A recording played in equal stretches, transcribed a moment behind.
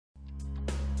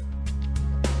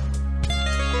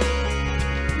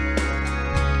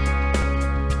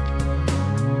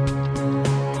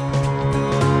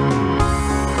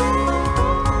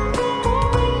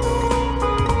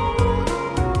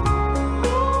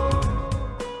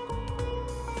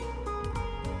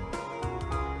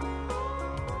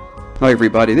Hi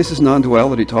everybody, this is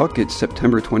Nonduality Talk. It's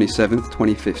September 27th,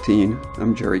 2015.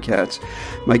 I'm Jerry Katz.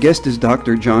 My guest is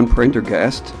Dr. John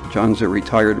Prendergast. John's a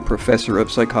retired professor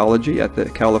of psychology at the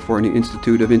California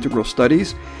Institute of Integral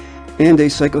Studies and a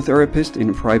psychotherapist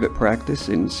in private practice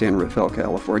in San Rafael,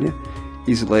 California.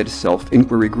 He's led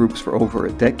self-inquiry groups for over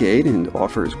a decade and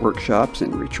offers workshops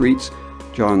and retreats.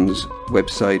 John's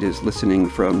website is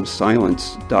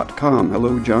listeningfromsilence.com.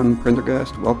 Hello, John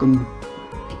Prendergast. Welcome.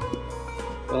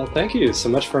 Well, thank you so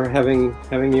much for having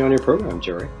me on your program,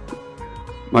 Jerry.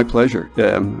 My pleasure.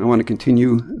 I want to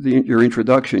continue your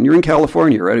introduction. You're in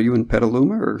California, right? Are you in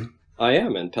Petaluma? Or? I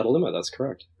am in Petaluma, that's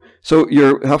correct. So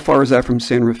how far is that from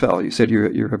San Rafael? You said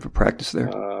you have a practice there.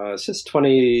 It's just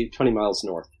 20 miles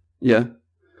north. Yeah.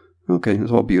 Okay,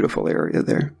 it's all beautiful area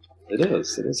there. It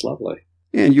is lovely.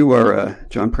 And you are,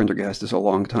 John Prendergast is a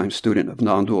longtime student of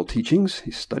non-dual teachings.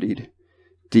 He studied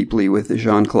deeply with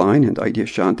Jean Klein and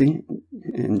Adyashanti.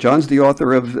 And John's the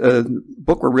author of a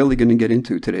book we're really going to get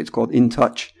into today. It's called In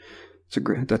Touch.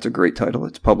 That's a great title.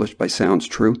 It's published by Sounds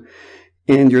True.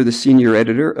 And you're the senior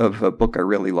editor of a book I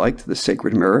really liked, The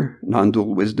Sacred Mirror,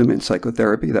 Nondual Wisdom and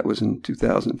Psychotherapy. That was in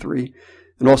 2003.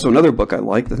 And also another book I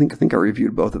liked. I think I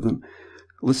reviewed both of them,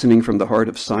 Listening from the Heart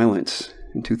of Silence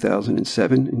in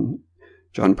 2007. And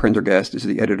John Prendergast is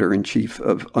the editor-in-chief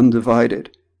of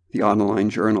Undivided, the online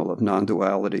journal of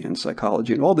non-duality and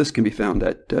psychology. And all this can be found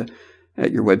at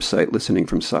your website,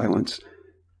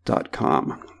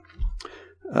 listeningfromsilence.com.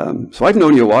 So I've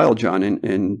known you a while, John,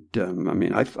 and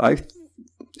I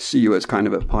see you as kind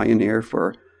of a pioneer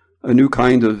for a new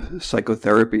kind of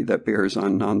psychotherapy that bears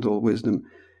on non-dual wisdom.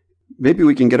 Maybe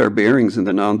we can get our bearings in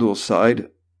the non-dual side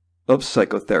of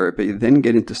psychotherapy, then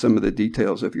get into some of the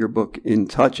details of your book, In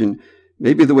Touch. And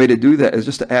maybe the way to do that is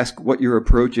just to ask what your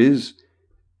approach is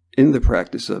in the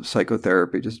practice of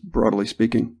psychotherapy, just broadly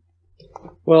speaking.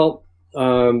 Well,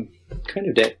 kind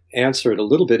of to answer it a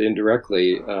little bit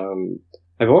indirectly,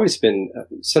 I've always been,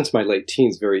 since my late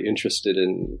teens, very interested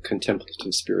in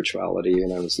contemplative spirituality,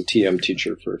 and I was a TM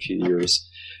teacher for a few years,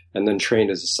 and then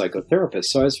trained as a psychotherapist.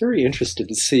 So I was very interested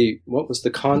to see what was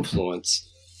the confluence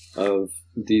of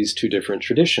these two different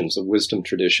traditions, a wisdom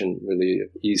tradition, really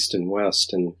East and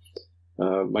West. And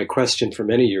my question for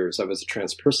many years, I was a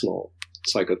transpersonal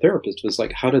psychotherapist, was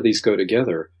like, how do these go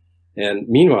together? And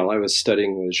meanwhile, I was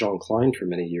studying with Jean Klein for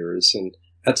many years, and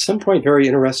at some point, very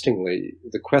interestingly,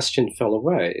 the question fell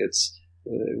away. It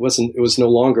was no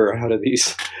longer how do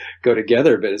these go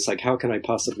together, but it's like, how can I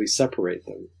possibly separate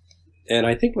them? And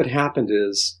I think what happened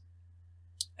is,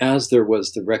 as there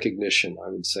was the recognition, I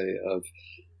would say, of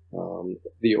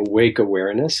the awake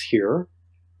awareness here,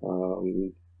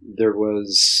 there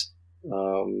was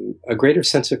a greater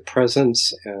sense of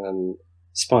presence and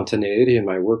spontaneity in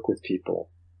my work with people.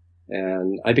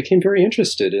 And I became very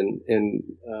interested in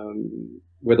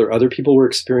whether other people were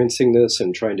experiencing this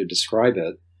and trying to describe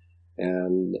it.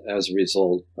 And as a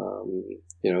result,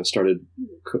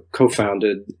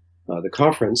 co-founded the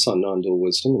conference on non-dual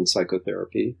wisdom and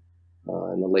psychotherapy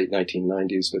in the late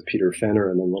 1990s with Peter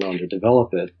Fenner, and then went on to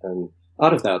develop it. And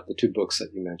out of that, the two books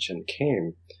that you mentioned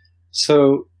came.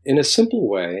 So in a simple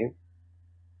way,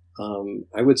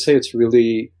 I would say it's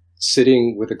really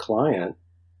sitting with a client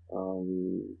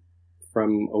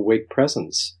from awake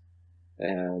presence.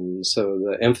 And so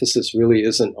the emphasis really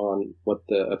isn't on what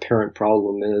the apparent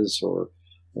problem is or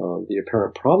the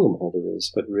apparent problem holder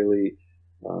is, but really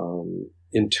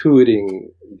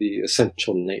intuiting the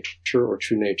essential nature or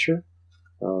true nature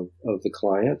of the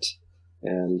client,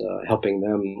 and helping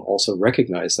them also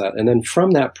recognize that. And then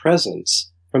from that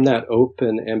presence, from that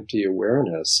open, empty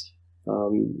awareness,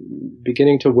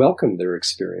 beginning to welcome their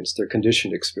experience, their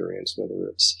conditioned experience, whether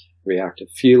it's reactive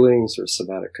feelings or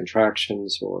somatic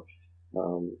contractions or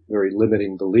very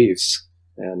limiting beliefs,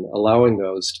 and allowing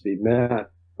those to be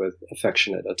met with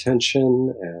affectionate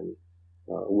attention and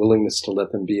willingness to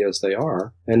let them be as they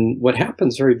are. And what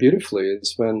happens very beautifully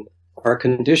is when our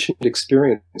conditioned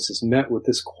experience is met with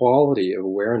this quality of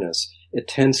awareness, it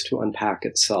tends to unpack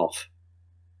itself.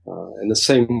 In the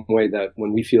same way that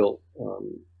when we feel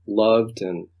loved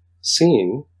and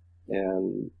seen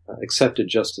and accepted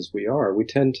just as we are, we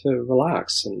tend to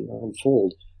relax and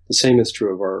unfold. The same is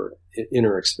true of our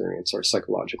inner experience, our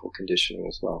psychological conditioning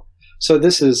as well. So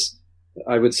this is,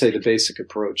 I would say, the basic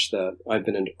approach that I've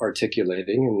been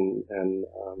articulating, and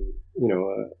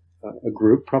a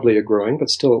group, probably a growing but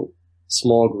still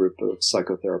small group of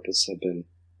psychotherapists have been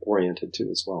oriented to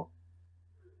as well.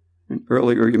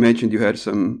 Earlier you mentioned you had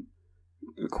some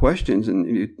questions, and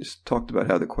you just talked about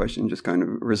how the question just kind of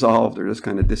resolved or just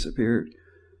kind of disappeared.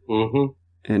 Mm-hmm.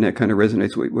 And that kind of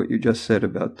resonates with what you just said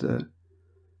about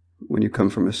when you come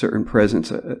from a certain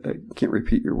presence, I can't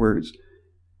repeat your words.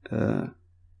 I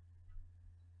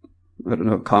don't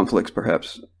know, conflicts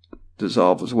perhaps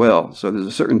dissolve as well. So there's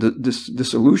a certain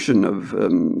dissolution of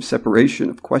separation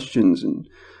of questions and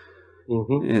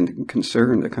and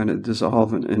concern that kind of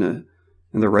dissolve in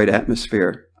the right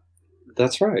atmosphere.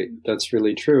 That's right. That's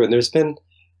really true. And there's been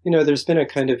a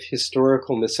kind of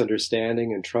historical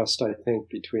misunderstanding and trust, I think,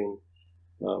 between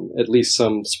at least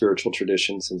some spiritual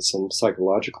traditions and some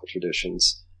psychological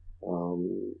traditions.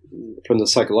 From the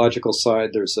psychological side,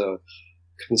 there's a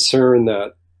concern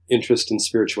that interest in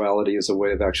spirituality is a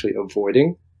way of actually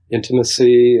avoiding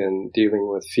intimacy and dealing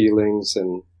with feelings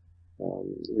and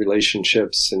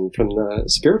relationships. And from the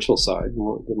spiritual side,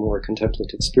 the more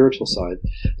contemplative spiritual side,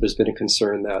 there's been a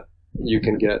concern that you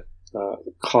can get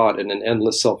caught in an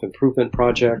endless self-improvement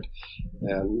project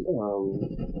and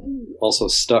also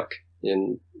stuck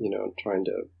in, trying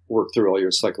to work through all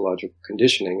your psychological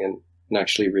conditioning and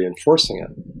actually reinforcing it.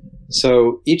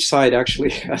 So each side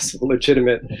actually has a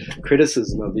legitimate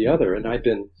criticism of the other, and I've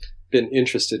been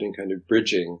interested in kind of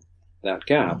bridging that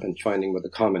gap and finding what the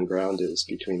common ground is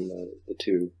between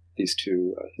these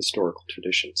two historical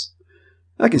traditions.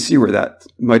 I can see where that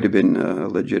might have been a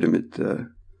legitimate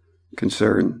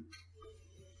concern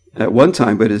at one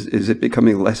time, but is it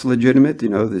becoming less legitimate?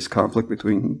 This conflict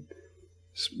between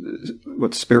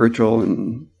what's spiritual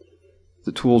and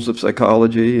the tools of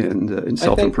psychology and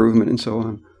self-improvement and so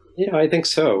on. Yeah, I think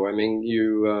so. I mean,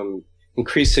 you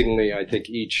increasingly, I think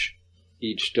each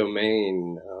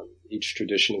domain, each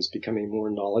tradition is becoming more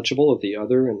knowledgeable of the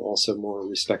other and also more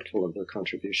respectful of their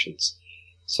contributions.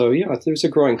 So yeah, there's a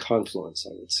growing confluence,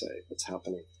 I would say, that's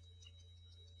happening.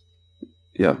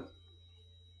 Yeah.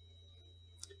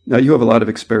 Now, you have a lot of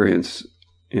experience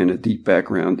and a deep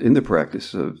background in the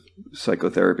practice of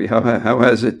psychotherapy. How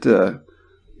has it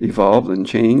evolved and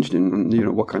changed,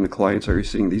 and what kind of clients are you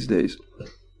seeing these days?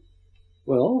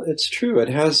 Well, it's true. It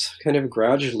has kind of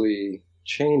gradually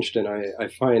changed, and I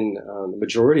find the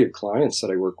majority of clients that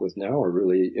I work with now are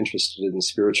really interested in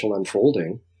spiritual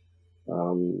unfolding,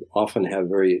 often have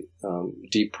very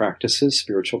deep practices,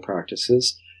 spiritual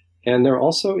practices, and they're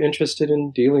also interested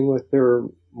in dealing with their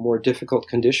more difficult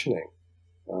conditioning.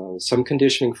 Some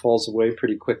conditioning falls away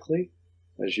pretty quickly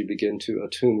as you begin to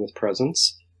attune with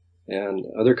presence, and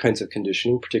other kinds of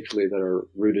conditioning, particularly that are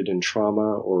rooted in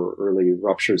trauma or early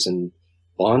ruptures in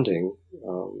bonding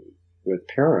with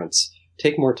parents,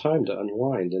 take more time to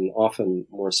unwind and often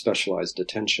more specialized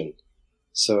attention.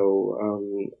 So,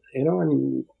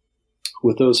 I'm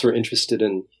with those who are interested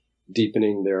in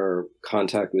deepening their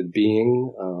contact with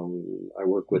being, I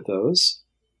work with those.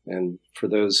 And for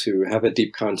those who have a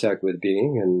deep contact with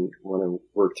being and want to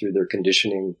work through their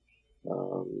conditioning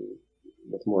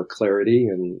with more clarity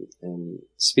and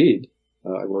speed,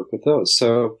 I work with those.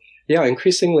 So, yeah,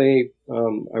 increasingly,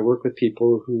 I work with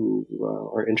people who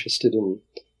are interested in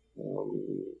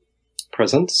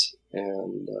presence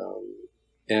and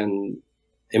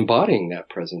embodying that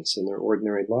presence in their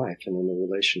ordinary life and in their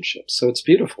relationships. So it's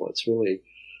beautiful. It's really,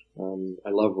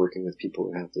 I love working with people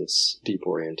who have this deep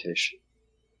orientation.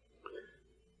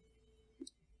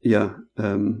 Yeah,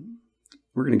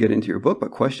 we're going to get into your book,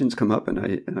 but questions come up, and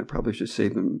I probably should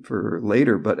save them for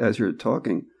later. But as you're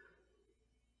talking,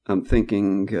 I'm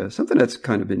thinking something that's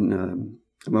kind of been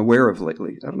I'm aware of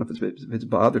lately. I don't know if it's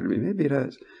bothered me. Maybe it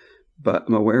has, but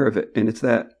I'm aware of it, and it's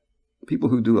that people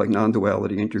who do like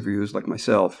non-duality interviews, like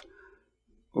myself,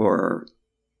 or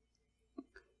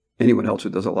anyone else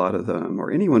who does a lot of them, or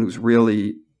anyone who's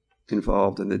really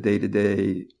involved in the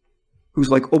day-to-day, who's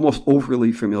like almost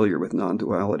overly familiar with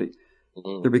non-duality.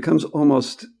 Mm-hmm. It becomes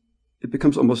almost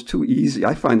too easy.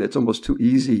 I find that it's almost too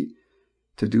easy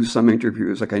to do some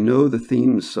interviews. Like, I know the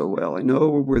themes so well. I know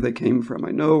where they came from.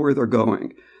 I know where they're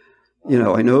going.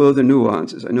 I know the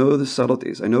nuances. I know the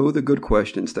subtleties. I know the good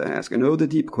questions to ask. I know the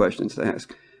deep questions to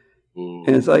ask. Mm.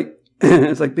 And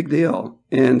it's like big deal.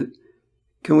 And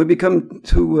can we become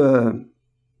too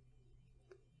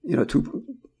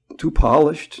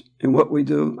polished in what we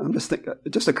do? I'm just thinking.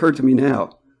 It just occurred to me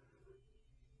now.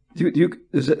 Do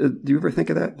you ever think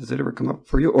of that? Does it ever come up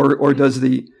for you, or does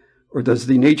the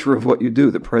nature of what you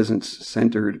do, the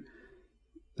presence-centered,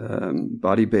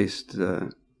 body-based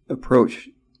approach,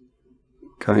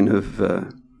 kind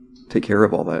of take care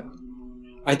of all that?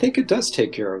 I think it does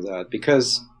take care of that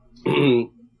because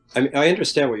I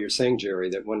understand what you're saying, Jerry,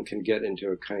 that one can get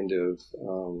into a kind of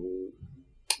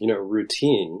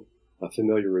routine, a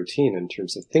familiar routine in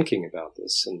terms of thinking about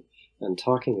this and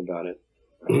talking about it.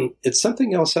 It's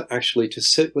something else actually to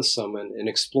sit with someone and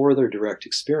explore their direct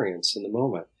experience in the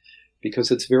moment,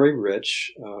 because it's very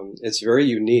rich, it's very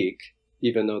unique,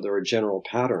 even though there are general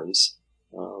patterns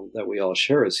that we all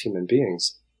share as human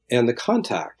beings. And the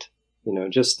contact,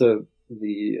 just the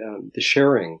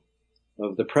sharing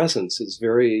of the presence is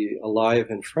very alive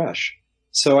and fresh.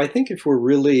 So I think if we're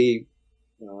really,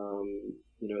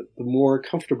 the more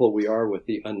comfortable we are with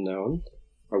the unknown,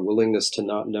 our willingness to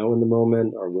not know in the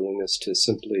moment, our willingness to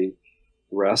simply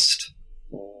rest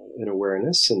in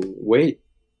awareness and wait,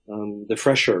 the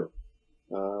fresher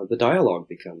the dialogue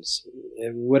becomes.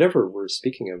 And whatever we're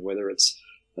speaking of, whether it's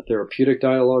a therapeutic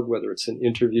dialogue, whether it's an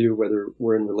interview, whether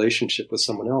we're in relationship with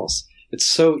someone else, it's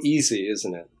so easy,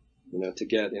 isn't it, to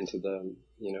get into the,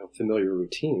 familiar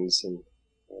routines and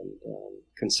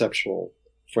conceptual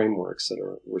frameworks that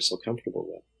we're so comfortable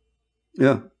with.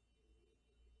 Yeah.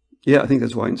 Yeah, I think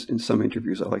that's why in some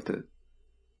interviews I like to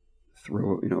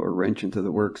throw, a wrench into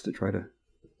the works to try to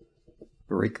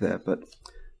break that. But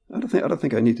I don't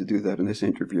think I need to do that in this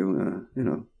interview.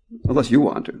 Unless you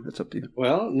want to. It's up to you.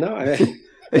 Well, no.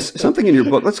 It's something in your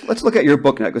book. Let's look at your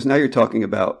book now, because now you're talking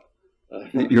about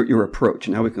your approach.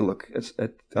 Now we can look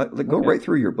at go right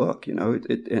through your book.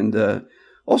 And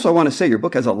also I want to say your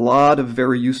book has a lot of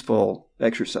very useful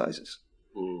exercises.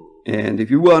 And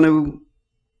if you want to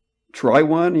try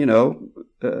one,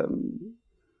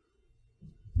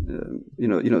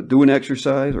 do an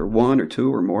exercise or one or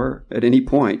two or more at any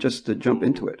point, just to jump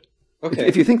into it. Okay.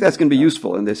 If you think that's going to be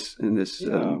useful in this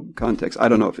context, I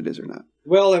don't know if it is or not.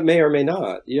 Well, it may or may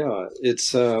not. Yeah,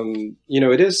 it's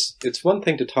it's one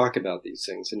thing to talk about these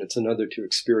things, and it's another to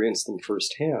experience them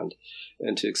firsthand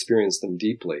and to experience them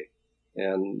deeply.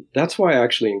 And that's why I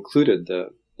actually included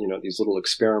these little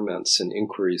experiments and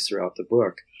inquiries throughout the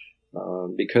book,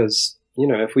 because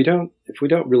if we don't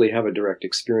really have a direct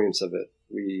experience of it,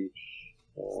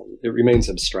 it remains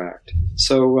abstract.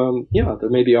 So there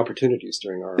may be opportunities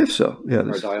during our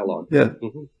dialogue. Yeah.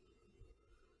 Mm-hmm.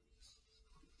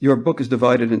 Your book is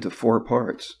divided into 4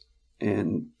 parts,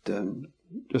 and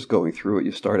just going through it,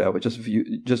 you start out with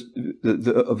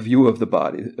a view of the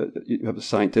body. You have a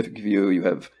scientific view, you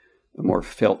have a more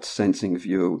felt sensing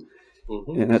view,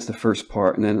 and that's the first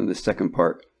part. And then in the second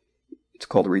part, it's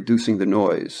called reducing the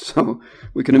noise. So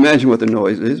we can imagine what the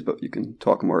noise is, but you can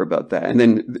talk more about that. And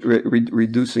then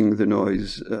reducing the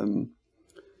noise,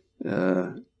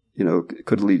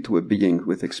 could lead to a being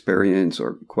with experience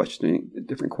or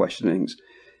different questionings.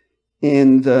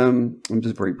 And I'm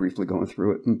just very briefly going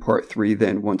through it. In part 3,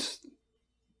 then, once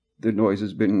the noise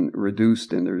has been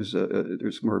reduced and there's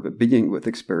more of a being with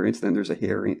experience, then there's a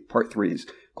hearing. Part 3 is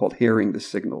called hearing the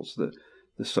signals, the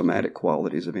somatic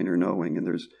qualities of inner knowing, and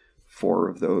there's 4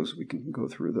 of those. We can go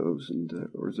through those, and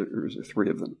or is there 3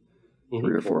 of them?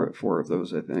 3 or 4 of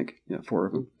those, I think. Yeah, 4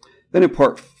 of them. Then in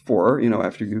part 4,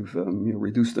 after you've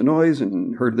reduced the noise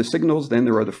and heard the signals, then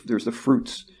there's the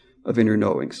fruits of inner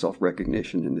knowing,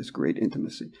 self-recognition, and this great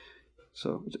intimacy.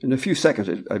 So in a few seconds,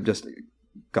 I've just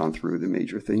gone through the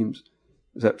major themes.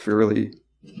 Is that fairly?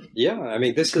 Yeah, I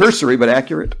mean, this cursory but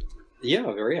accurate.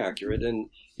 Yeah, very accurate. And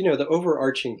the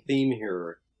overarching theme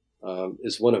here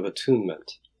is one of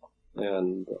attunement,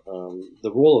 and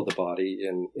the role of the body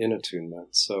in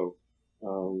attunement. So,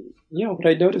 what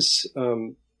I notice,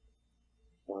 and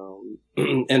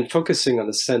focusing on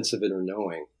the sense of inner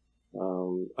knowing,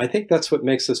 I think that's what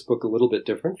makes this book a little bit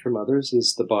different from others,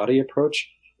 is the body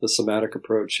approach, the somatic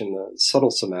approach, and the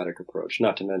subtle somatic approach,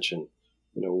 not to mention,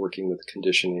 working with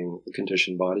conditioning, the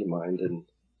conditioned body, mind, and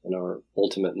our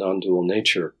ultimate non-dual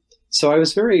nature. So I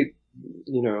was very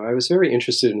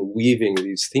interested in weaving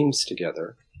these themes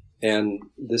together. And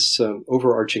this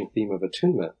overarching theme of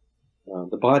attunement,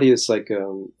 the body is like,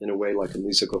 in a way, like a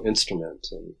musical instrument,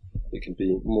 and it can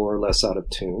be more or less out of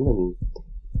tune,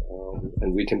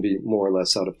 and we can be more or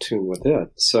less out of tune with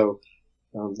it. So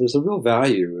there's a real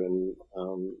value in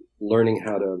learning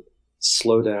how to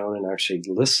slow down and actually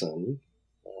listen,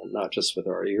 not just with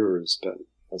our ears, but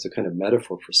as a kind of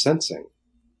metaphor for sensing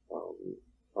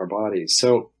our bodies.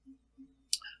 So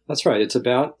that's right. It's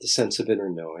about the sense of inner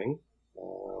knowing.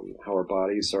 How our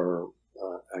bodies are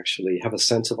actually have a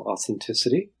sense of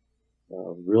authenticity,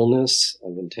 of realness,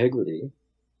 of integrity.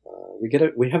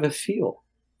 We have a feel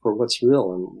for what's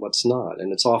real and what's not,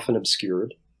 and it's often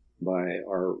obscured by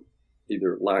our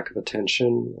either lack of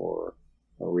attention or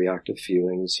our reactive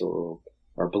feelings or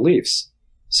our beliefs.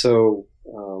 So,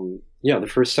 the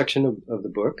first section of the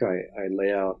book, I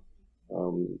lay out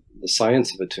the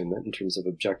science of attunement in terms of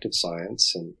objective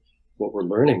science and what we're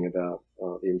learning about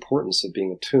the importance of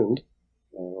being attuned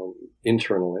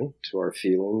internally to our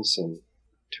feelings and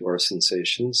to our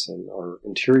sensations and our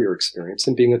interior experience,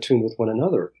 and being attuned with one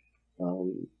another,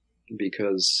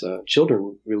 because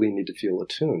children really need to feel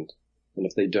attuned. And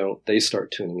if they don't, they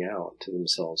start tuning out to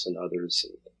themselves and others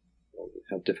and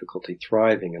have difficulty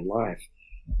thriving in life.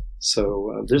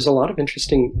 So there's a lot of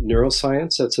interesting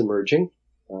neuroscience that's emerging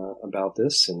about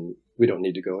this, and we don't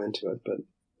need to go into it, but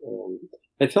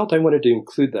I felt I wanted to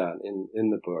include that in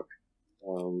the book,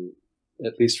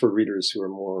 at least for readers who are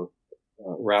more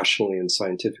rationally and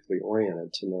scientifically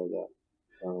oriented, to know that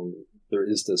there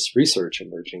is this research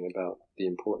emerging about the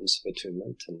importance of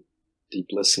attunement and deep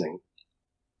listening.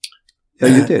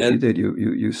 Yeah, you did.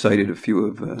 You cited a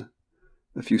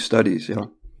few studies. Yeah.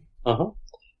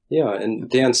 Yeah, and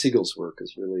Dan Siegel's work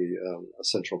is really a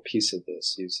central piece of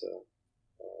this. He's a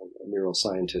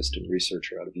neuroscientist and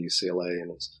researcher out of UCLA,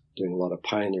 and is doing a lot of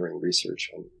pioneering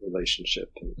research on relationship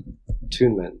and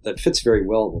attunement that fits very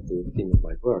well with the theme of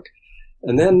my book.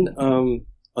 And then on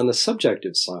the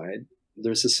subjective side,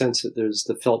 there's a sense that there's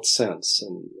the felt sense,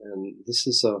 and this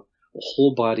is a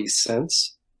whole body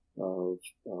sense of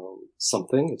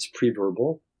something. It's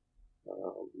pre-verbal.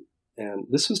 And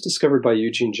this was discovered by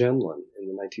Eugene Gendlin in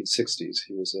the 1960s.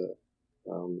 He was a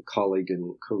colleague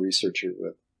and co-researcher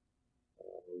with,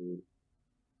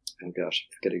 I'm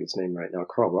forgetting his name right now,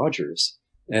 Carl Rogers.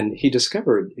 And he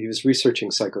was researching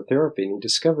psychotherapy, and he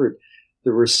discovered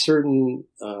there were certain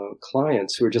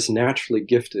clients who were just naturally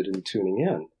gifted in tuning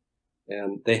in.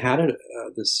 And they had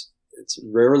it's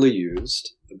rarely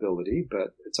used ability,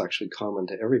 but it's actually common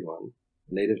to everyone,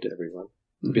 native to everyone,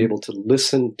 to be able to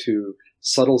listen to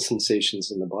subtle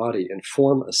sensations in the body and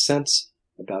form a sense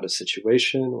about a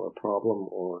situation or a problem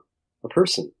or a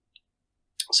person.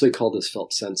 So he called this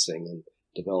felt sensing and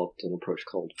developed an approach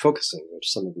called focusing,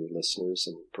 which some of your listeners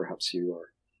and perhaps you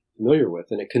are familiar with.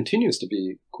 And it continues to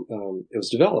be, it was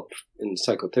developed in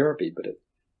psychotherapy, but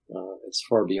it's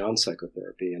far beyond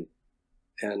psychotherapy.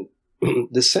 And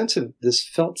this sense of this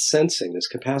felt sensing, this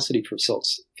capacity for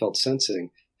felt sensing,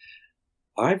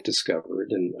 I've discovered,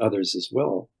 and others as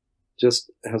well,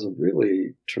 just has a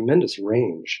really tremendous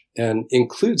range and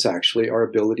includes actually our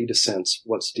ability to sense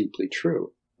what's deeply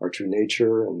true, our true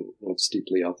nature, and what's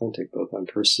deeply authentic, both on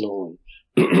personal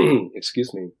and,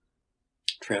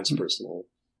 transpersonal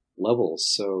levels.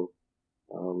 So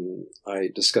I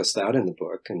discuss that in the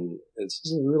book, and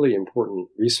it's a really important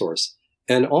resource.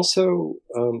 And also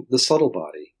the subtle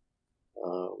body.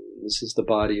 This is the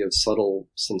body of subtle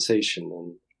sensation,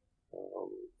 and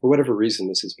for whatever reason,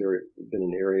 this has been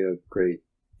an area of great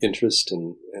interest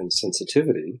and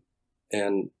sensitivity.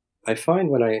 And I find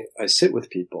when I sit with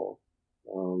people,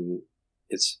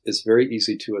 it's very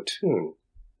easy to attune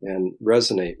and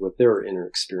resonate with their inner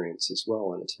experience as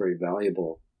well. And it's very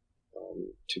valuable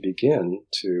to begin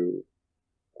to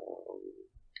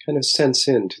kind of sense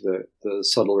into the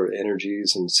subtler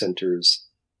energies and centers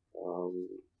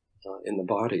in the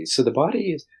body. So the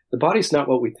body's not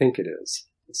what we think it is.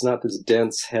 It's not this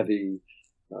dense, heavy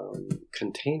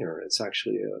container. It's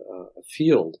actually a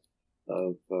field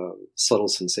of subtle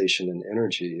sensation and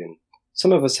energy. And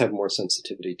some of us have more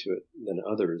sensitivity to it than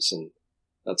others, and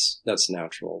that's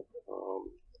natural.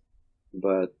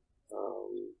 But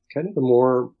kind of the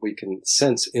more we can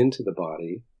sense into the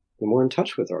body, the more in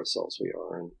touch with ourselves we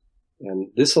are. And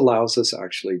this allows us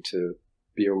actually to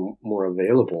be more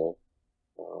available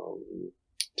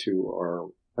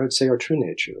to I would say our true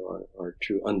nature, our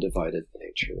true undivided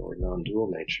nature, or non-dual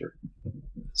nature.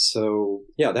 So,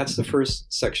 yeah, that's the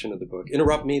first section of the book.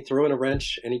 Interrupt me, throw in a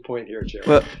wrench, any point here, Jerry.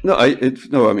 Well,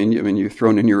 I mean, you've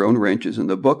thrown in your own wrenches in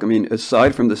the book. I mean,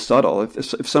 aside from the subtle,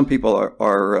 if some people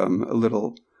are a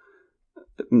little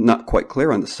not quite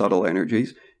clear on the subtle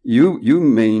energies, you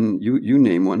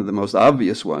name one of the most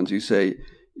obvious ones. You say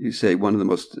one of the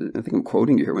most, I think I'm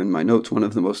quoting you here in my notes, one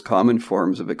of the most common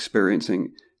forms of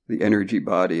experiencing the energy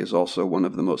body is also one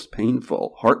of the most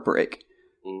painful, heartbreak.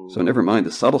 So never mind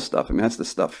the subtle stuff. I mean, that's the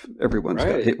stuff everyone's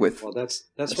got hit with. Well, that's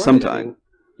right. Sometime. I mean,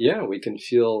 yeah, we can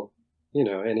feel,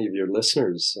 any of your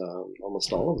listeners,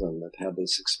 almost all of them have had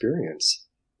this experience,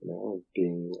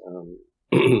 being,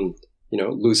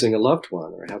 losing a loved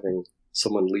one or having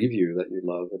someone leave you that you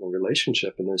love in a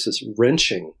relationship. And there's this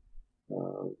wrenching,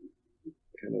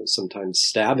 kind of sometimes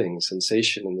stabbing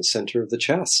sensation in the center of the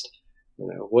chest.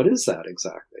 What is that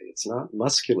exactly? It's not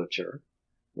musculature.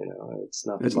 It's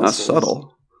not. It's not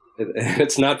subtle.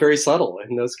 It's not very subtle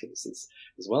in those cases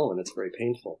as well, and it's very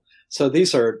painful. So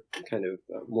these are kind of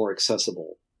more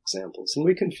accessible examples, and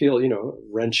we can feel,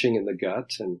 wrenching in the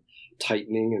gut and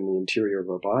tightening in the interior of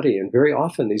our body, and very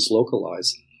often these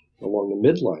localize along the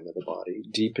midline of the body,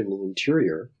 deep in the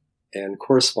interior, and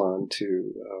correspond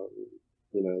to,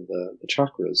 the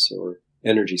chakras or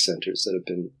energy centers that have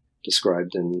been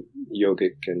described in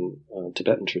yogic and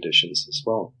Tibetan traditions as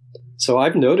well. So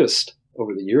I've noticed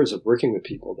over the years of working with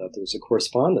people that there's a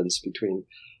correspondence between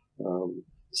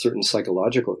certain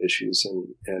psychological issues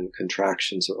and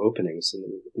contractions or openings in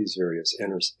these various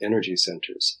energy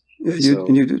centers. Yeah,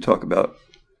 and you do talk about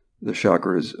the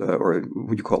chakras, or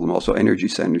what you call them also energy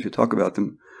centers. You talk about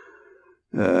them,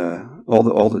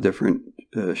 all the different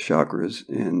chakras,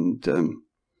 and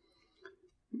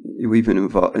you even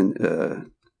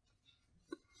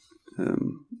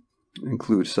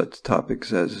include such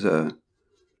topics as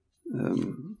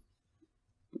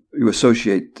you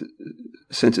associate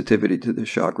sensitivity to the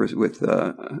chakras with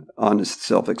honest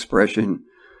self-expression.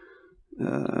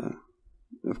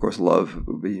 Of course, love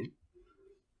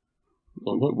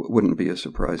wouldn't be a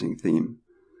surprising theme.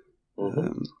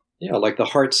 Yeah, like the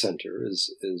heart center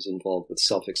is involved with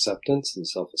self-acceptance and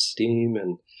self-esteem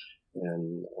and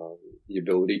the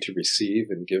ability to receive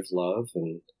and give love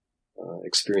and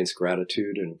experience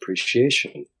gratitude and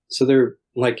appreciation. So they're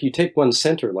like, you take one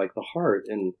center like the heart,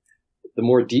 and the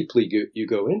more deeply you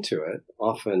go into it,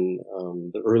 often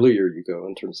the earlier you go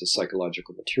in terms of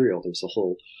psychological material, there's a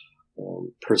whole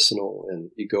personal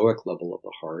and egoic level of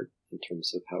the heart in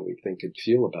terms of how we think and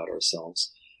feel about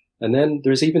ourselves. And then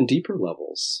there's even deeper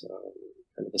levels,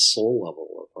 kind of the soul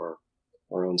level of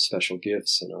our own special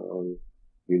gifts and our own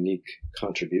unique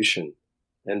contribution.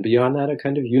 And beyond that, a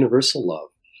kind of universal love.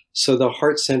 So the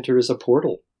heart center is a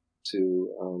portal to,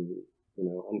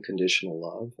 unconditional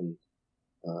love. And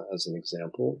as an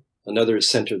example, another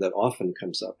center that often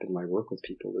comes up in my work with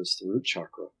people is the root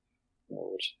chakra,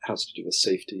 which has to do with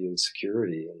safety and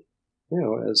security.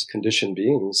 And, as conditioned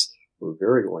beings, we're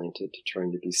very oriented to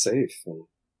trying to be safe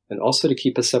and also to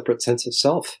keep a separate sense of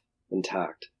self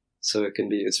intact. So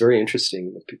it's very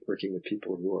interesting working with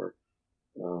people who are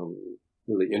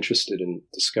really interested in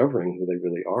discovering who they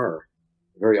really are.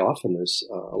 Very often there's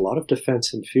a lot of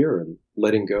defense and fear and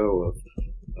letting go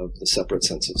of the separate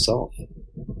sense of self,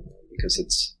 because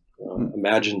it's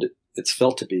imagined, it's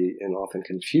felt to be, and often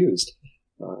confused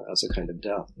as a kind of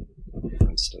death, for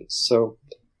instance. So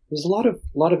there's a lot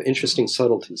of interesting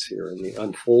subtleties here in the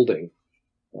unfolding,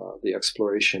 the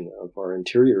exploration of our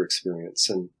interior experience.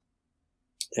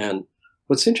 And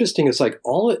what's interesting is like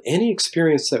any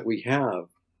experience that we have,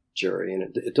 Jerry,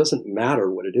 and it doesn't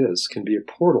matter what it is, can be a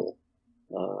portal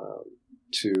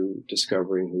to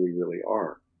discovering who we really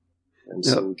are. And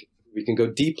so we can go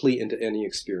deeply into any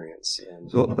experience.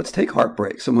 So let's take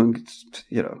heartbreak. Someone gets,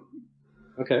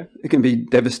 okay. It can be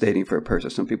devastating for a person.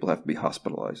 Some people have to be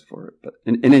hospitalized for it. But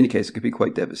in any case, it could be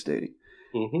quite devastating.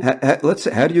 Mm-hmm. Let's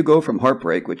say, how do you go from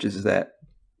heartbreak, which is that,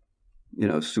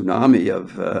 tsunami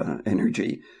of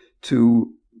energy,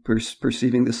 to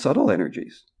perceiving the subtle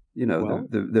energies?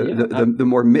 The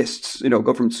more mists,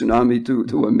 go from tsunami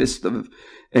to a mist of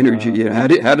energy.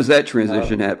 How does that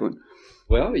transition happen?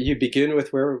 Well, you begin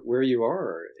with where you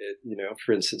are.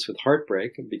 For instance, with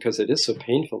heartbreak, because it is so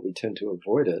painful, we tend to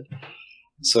avoid it.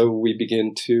 So we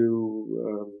begin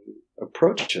to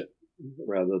approach it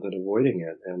rather than avoiding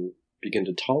it, and begin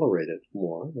to tolerate it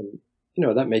more. And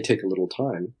that may take a little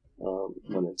time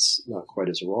when it's not quite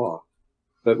as raw.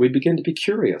 But we begin to be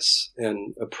curious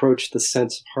and approach the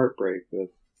sense of heartbreak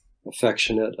with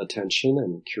affectionate attention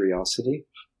and curiosity.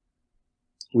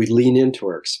 We lean into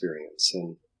our experience,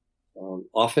 and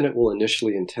often it will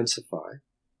initially intensify.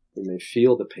 We may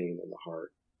feel the pain in the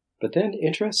heart. But then,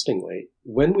 interestingly,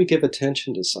 when we give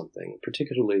attention to something,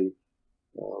 particularly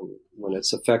when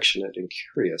it's affectionate and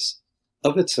curious,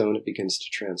 of its own, it begins to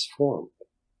transform.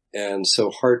 And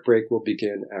so heartbreak will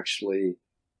begin actually,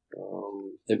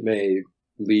 it may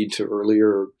lead to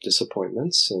earlier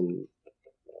disappointments and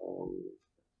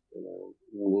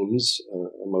wounds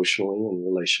emotionally and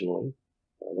relationally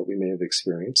that we may have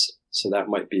experienced. So that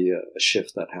might be a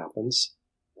shift that happens.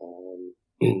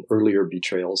 Earlier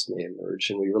betrayals may emerge,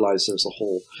 and we realize there's a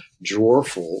whole drawer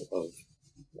full of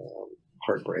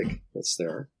heartbreak that's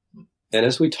there. And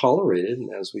as we tolerate it, and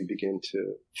as we begin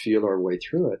to feel our way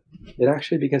through it, it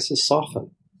actually begins to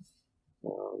soften.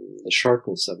 The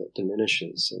sharpness of it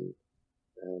diminishes, and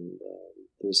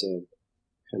there's a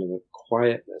kind of a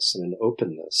quietness and an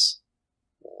openness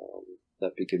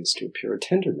that begins to appear, a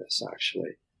tenderness,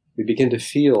 actually. We begin to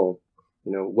feel,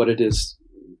 what it is,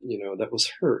 that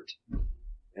was hurt.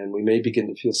 And we may begin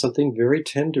to feel something very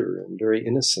tender and very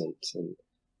innocent and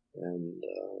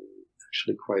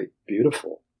actually quite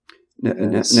beautiful.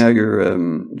 Now you're,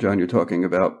 John, you're talking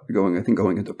about going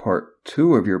into part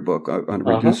 2 of your book on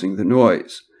reducing the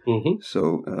noise. Mm-hmm.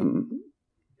 So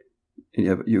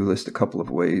you list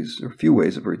a few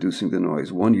ways of reducing the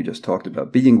noise. One, you just talked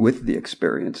about being with the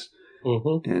experience.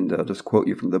 And I'll just quote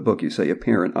you from the book. You say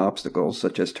apparent obstacles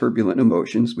such as turbulent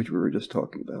emotions, which we were just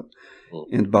talking about,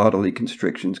 and bodily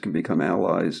constrictions can become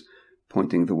allies,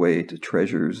 pointing the way to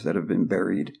treasures that have been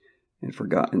buried and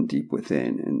forgotten deep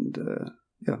within. And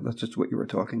yeah, that's just what you were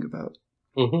talking about.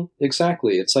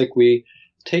 Exactly. It's like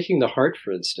taking the heart,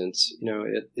 for instance,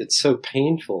 it's so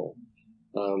painful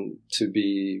to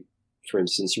be, for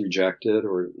instance, rejected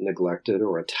or neglected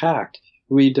or attacked.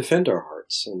 We defend our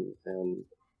hearts and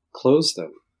close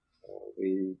them.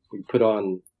 We put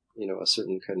on, a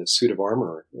certain kind of suit of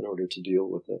armor in order to deal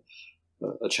with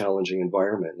a challenging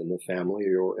environment in the family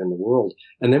or in the world.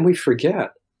 And then we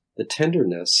forget the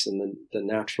tenderness and the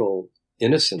natural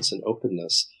innocence and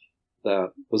openness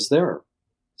that was there.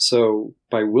 So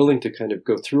by willing to kind of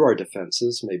go through our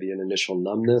defenses, maybe an initial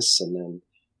numbness and then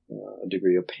a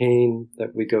degree of pain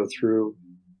that we go through,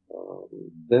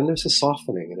 then there's a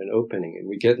softening and an opening, and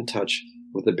we get in touch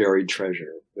with the buried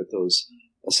treasure, with those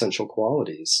essential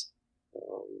qualities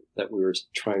that we were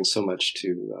trying so much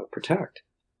to protect.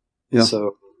 Yeah.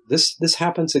 So this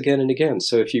happens again and again.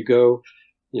 So if you go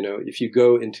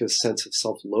into a sense of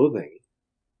self-loathing,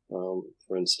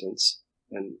 for instance,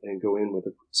 and go in with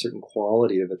a certain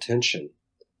quality of attention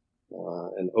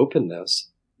and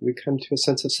openness, we come to a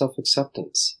sense of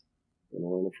self-acceptance.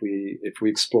 And if we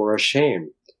explore our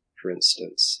shame, for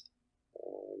instance,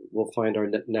 we'll find our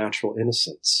natural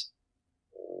innocence.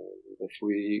 If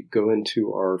we go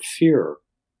into our fear,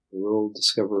 we'll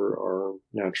discover our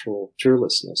natural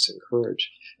fearlessness and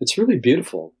courage. It's really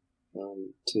beautiful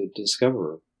to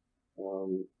discover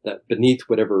that beneath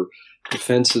whatever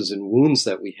defenses and wounds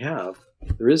that we have,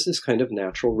 there is this kind of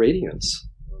natural radiance,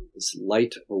 this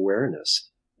light awareness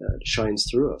that shines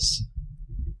through us.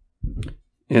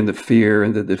 And the fear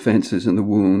and the defenses and the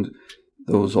wound,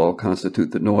 those all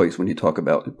constitute the noise when you talk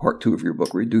about in part 2 of your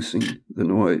book, reducing the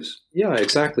noise. Yeah,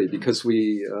 exactly. Because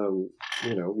we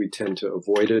tend to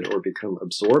avoid it or become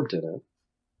absorbed in it.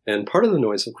 And part of the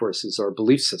noise, of course, is our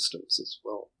belief systems as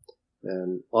well.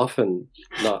 And often,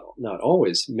 not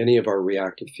always, many of our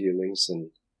reactive feelings and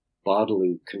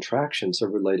bodily contractions are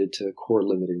related to core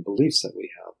limiting beliefs that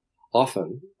we have.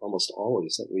 Often, almost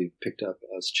always, that we've picked up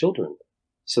as children.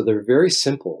 So they're very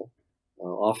simple,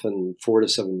 often 4 to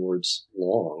 7 words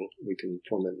long. We can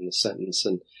form it in a sentence,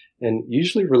 and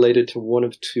usually related to one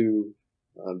of 2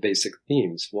 basic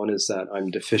themes. One is that I'm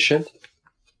deficient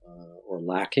or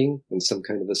lacking in some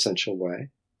kind of essential way,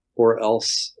 or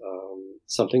else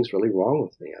something's really wrong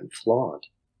with me. I'm flawed.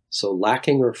 So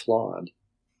lacking or flawed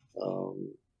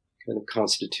kind of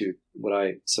constitute what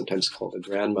I sometimes call the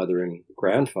grandmother and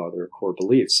grandfather core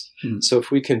beliefs. So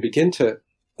if we can begin to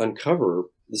uncover,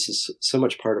 this is so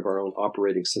much part of our own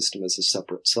operating system as a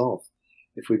separate self,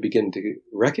 if we begin to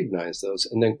recognize those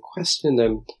and then question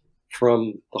them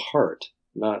from the heart,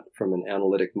 not from an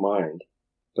analytic mind,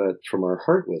 but from our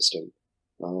heart wisdom,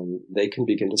 they can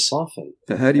begin to soften.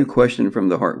 How do you question from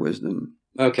the heart wisdom?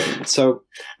 Okay, so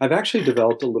I've actually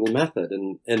developed a little method,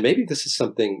 and maybe this is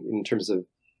something in terms of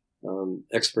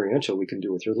experiential we can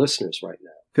do with your listeners right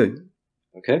now.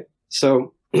 Okay,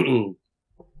 so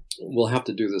we'll have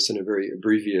to do this in a very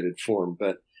abbreviated form,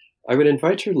 but I would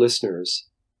invite your listeners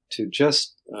to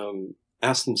just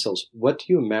ask themselves, what do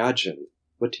you imagine?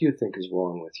 What do you think is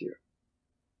wrong with you?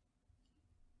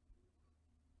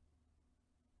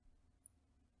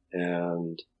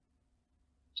 And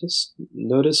just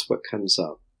notice what comes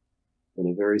up in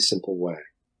a very simple way.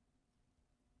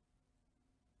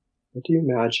 What do you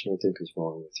imagine or think is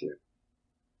wrong with you?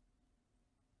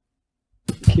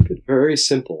 Keep it very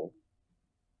simple.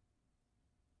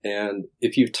 And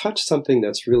if you've touched something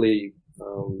that's really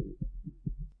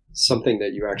something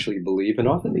that you actually believe, and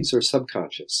often these are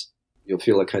subconscious, you'll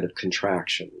feel a kind of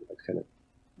contraction, a kind of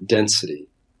density,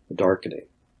 a darkening,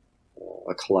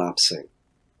 a collapsing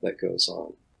that goes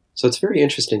on. So it's very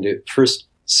interesting to first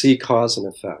see cause and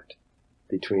effect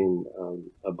between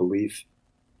a belief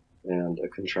and a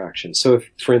contraction. So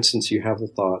if, for instance, you have the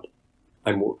thought,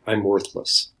 I'm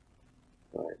worthless,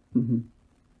 right?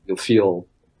 You'll feel,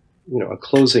 a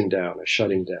closing down, a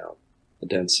shutting down, a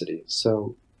density.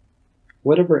 So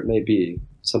whatever it may be,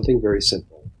 something very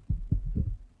simple.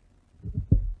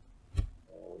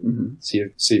 See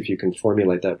if you can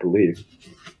formulate that belief,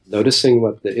 noticing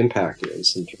what the impact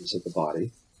is in terms of the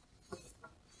body.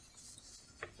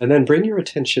 And then bring your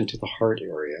attention to the heart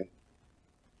area.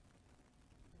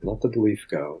 Let the belief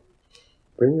go.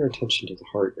 Bring your attention to the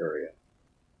heart area.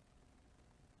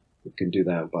 You can do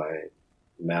that by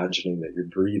imagining that you're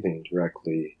breathing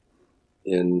directly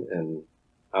in and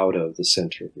out of the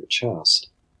center of your chest.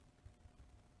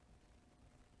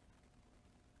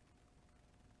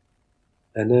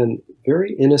 And then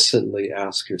very innocently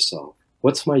ask yourself,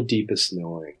 what's my deepest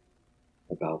knowing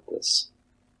about this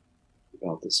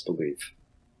belief?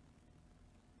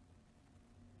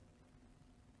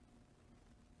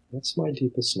 What's my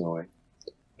deepest knowing?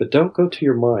 But don't go to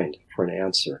your mind for an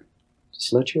answer.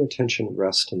 Just let your attention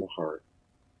rest in the heart.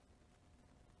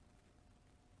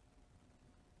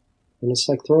 And it's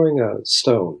like throwing a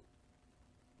stone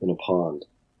in a pond.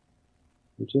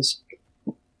 You just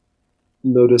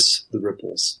notice the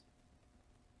ripples.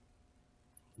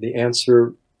 The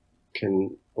answer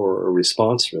can, or a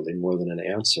response really, more than an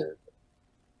answer,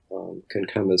 can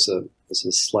come as a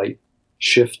slight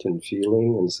shift in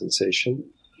feeling and sensation.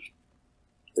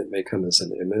 It may come as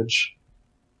an image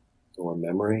or a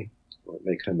memory, or it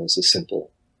may come as a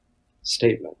simple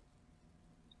statement.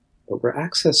 But we're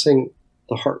accessing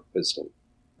the heart wisdom,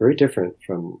 very different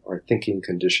from our thinking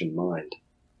conditioned mind.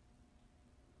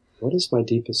 What is my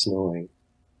deepest knowing?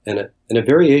 And a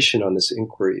variation on this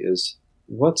inquiry is,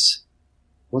 what's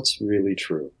really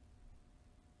true?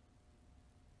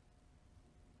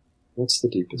 What's the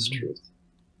deepest truth?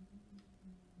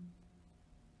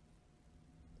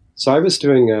 So I was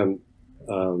doing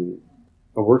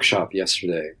a workshop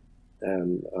yesterday,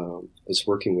 and was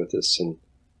working with this, and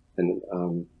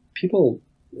people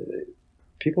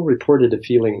reported a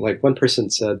feeling, like one person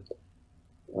said,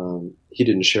 he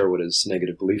didn't share what his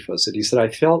negative belief was, but he said, I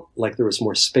felt like there was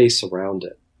more space around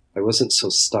it. I wasn't so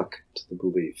stuck to the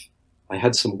belief. I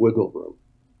had some wiggle room,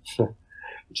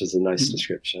 which is a nice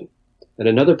description. And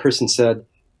another person said,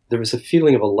 there was a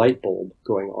feeling of a light bulb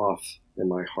going off in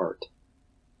my heart,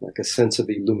 like a sense of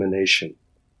illumination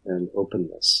and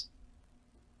openness.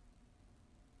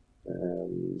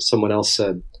 And someone else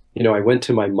said, I went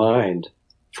to my mind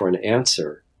for an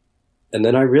answer, and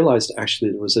then I realized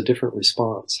actually there was a different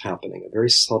response happening, a very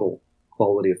subtle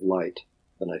quality of light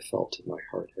than I felt in my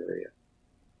heart area.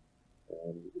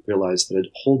 And realized that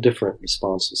a whole different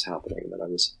response was happening that I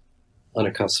was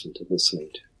unaccustomed to listening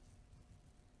to.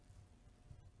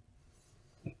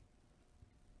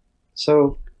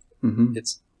 So do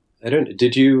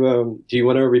you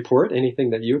want to report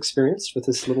anything that you experienced with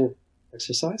this little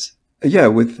exercise? Yeah,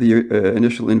 with the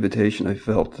initial invitation, I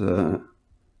felt, I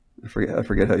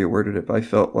forget how you worded it, but I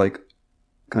felt like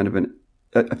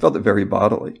I felt it very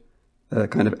bodily,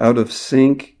 kind of out of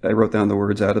sync. I wrote down the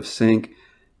words out of sync,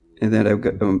 and then I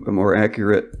got a more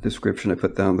accurate description. I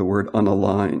put down the word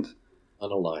unaligned.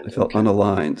 Unaligned. I felt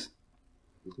unaligned.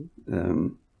 Mm-hmm.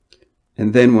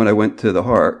 And then when I went to the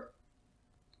heart,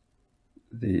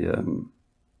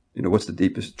 what's the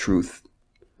deepest truth?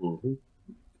 Mm-hmm.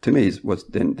 To me,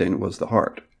 then was the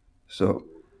heart. So,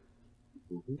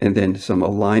 and then some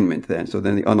alignment then. So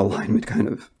then the unalignment kind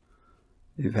of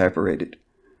evaporated.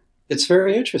 It's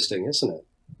very interesting, isn't it?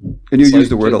 And you use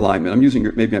the word alignment.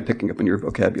 Maybe I'm picking up in your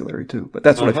vocabulary too, but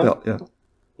that's what I felt, yeah.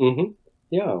 Mm-hmm.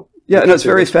 Yeah. Yeah, and it's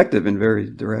very effective and very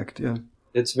direct, yeah.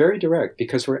 It's very direct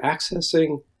because we're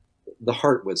accessing the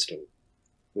heart wisdom,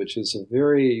 which is a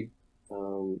very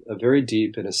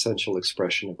deep and essential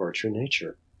expression of our true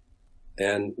nature.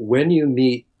 And when you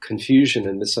meet confusion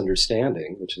and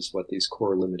misunderstanding, which is what these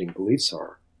core limiting beliefs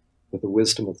are, with the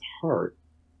wisdom of the heart,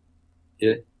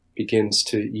 it begins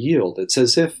to yield. It's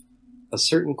as if a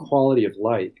certain quality of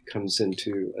light comes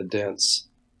into a dense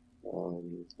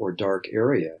or dark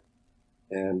area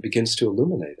and begins to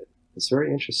illuminate it. It's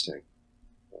very interesting.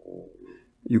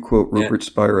 You quote Rupert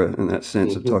Spira in that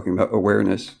sense of talking about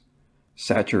awareness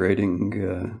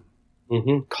saturating,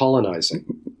 colonizing.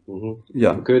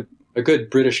 Yeah, a good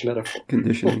British metaphor.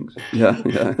 Conditioning. Yeah,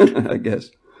 I guess.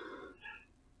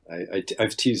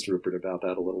 I've teased Rupert about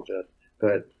that a little bit,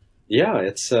 but yeah,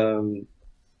 it's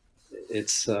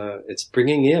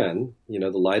bringing in the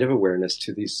light of awareness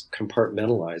to these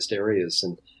compartmentalized areas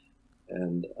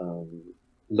and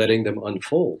letting them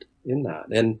unfold in that.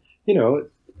 And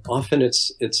often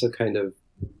it's a kind of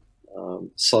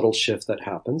subtle shift that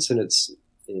happens, and it's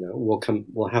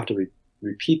we'll have to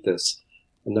repeat this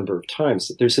a number of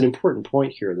times. There's an important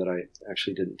point here that I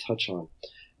actually didn't touch on,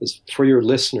 is for your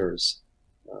listeners,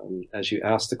 as you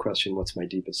ask the question, what's my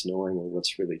deepest knowing, or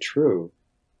what's really true,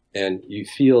 and you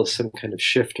feel some kind of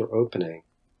shift or opening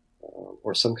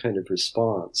or some kind of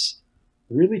response,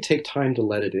 really take time to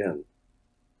let it in.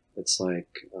 It's like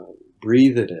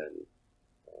breathe it in.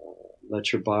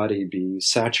 Let your body be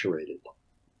saturated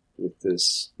with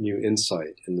this new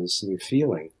insight and this new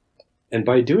feeling. And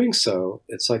by doing so,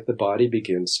 it's like the body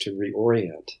begins to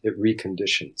reorient. It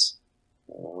reconditions.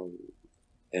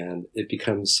 And it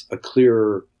becomes a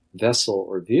clearer vessel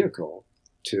or vehicle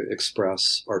to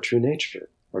express our true nature,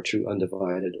 our true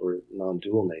undivided or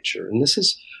non-dual nature. And this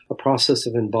is a process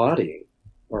of embodying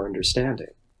our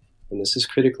understanding. And this is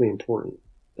critically important,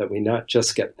 that we not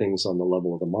just get things on the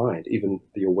level of the mind, even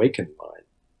the awakened mind,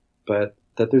 but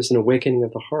that there's an awakening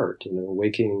of the heart and an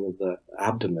awakening of the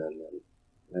abdomen,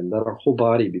 and that our whole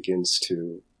body begins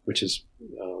to, which is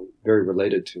very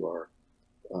related to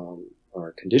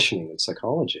our conditioning in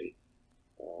psychology,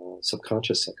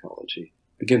 subconscious psychology,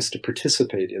 begins to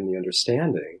participate in the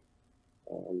understanding,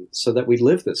 so that we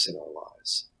live this in our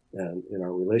lives and in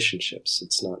our relationships.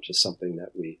 It's not just something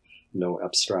that we know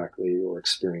abstractly or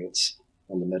experience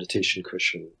on the meditation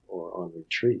cushion or on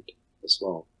retreat as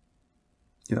well.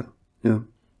 Yeah, yeah.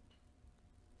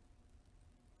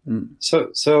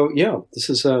 So yeah, this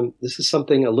is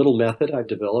something, a little method I've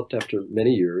developed after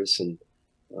many years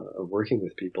of working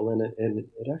with people, and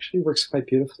it actually works quite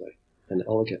beautifully and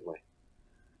elegantly.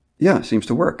 Yeah, it seems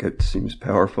to work. It seems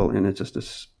powerful, and it's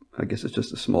just I guess it's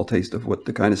just a small taste of what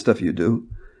the kind of stuff you do.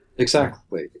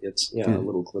 Exactly. It's a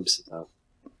little glimpse of that.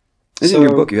 And in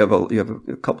your book, you have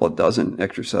a couple of dozen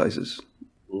exercises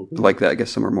like that. I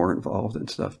guess some are more involved and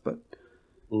stuff, but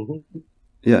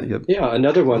yeah,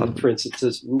 another one, for instance,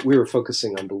 is we were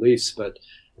focusing on beliefs, but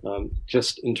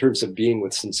just in terms of being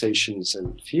with sensations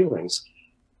and feelings,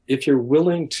 if you're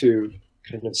willing to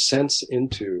kind of sense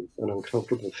into an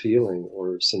uncomfortable feeling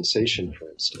or sensation, for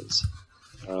instance,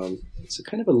 it's a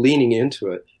kind of a leaning into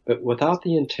it, but without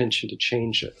the intention to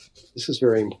change it. This is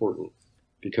very important,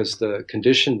 because the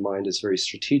conditioned mind is very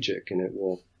strategic, and it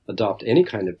will adopt any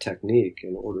kind of technique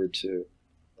in order to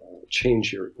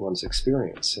change one's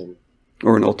experience.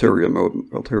 Or an ulterior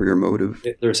motive.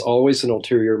 There's always an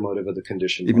ulterior motive of the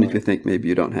conditioned mind. Even if you think maybe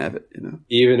you don't have it,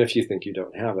 Even if you think you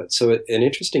don't have it. So an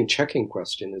interesting checking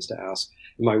question is to ask,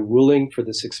 am I willing for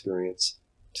this experience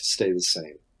to stay the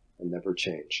same and never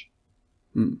change?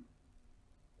 Right.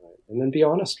 And then be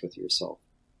honest with yourself.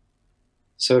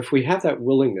 So if we have that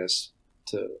willingness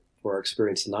for our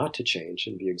experience not to change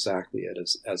and be exactly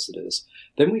as it is,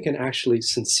 then we can actually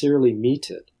sincerely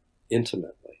meet it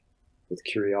intimately, with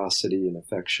curiosity and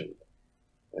affection.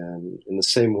 And in the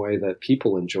same way that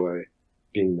people enjoy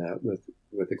being met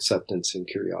with acceptance and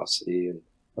curiosity and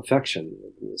affection,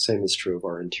 the same is true of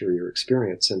our interior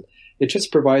experience. And it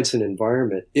just provides an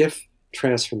environment. If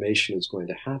transformation is going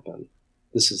to happen,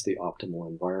 this is the optimal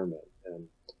environment. And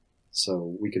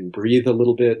so we can breathe a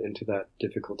little bit into that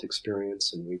difficult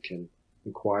experience, and we can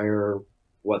inquire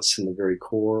what's in the very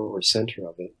core or center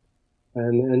of it,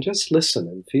 and just listen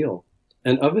and feel.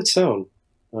 And of its own,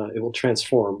 it will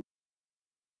transform.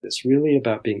 It's really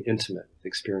about being intimate with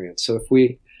experience. So if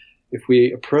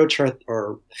we approach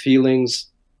our feelings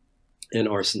and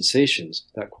our sensations,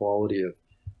 that quality of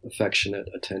affectionate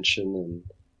attention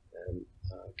and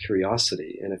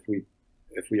curiosity, and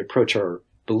if we approach our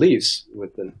beliefs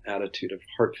with an attitude of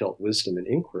heartfelt wisdom and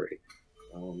inquiry,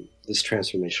 this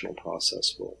transformational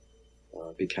process will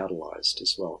be catalyzed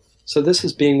as well. So this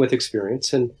is being with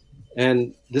experience,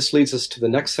 and this leads us to the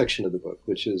next section of the book,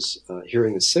 which is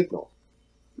hearing the signal.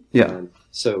 Yeah. And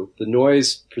so the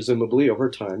noise, presumably over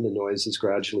time, the noise is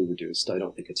gradually reduced. I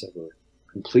don't think it's ever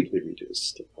completely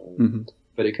reduced,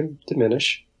 but it can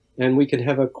diminish, and we can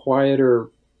have a quieter,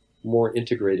 more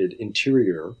integrated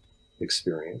interior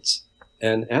experience.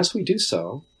 And as we do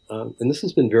so, and this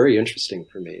has been very interesting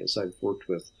for me as I've worked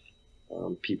with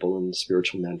people in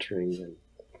spiritual mentoring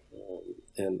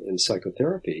and in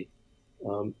psychotherapy,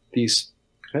 these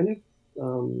kind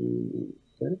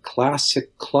of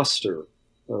classic cluster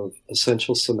of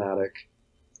essential somatic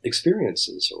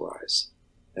experiences arise.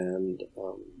 And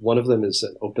one of them is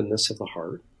an openness of the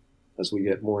heart. As we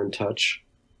get more in touch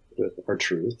with our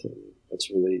truth and what's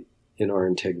really in our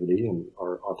integrity and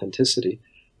our authenticity,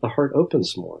 the heart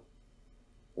opens more.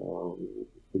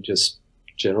 We just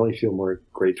generally feel more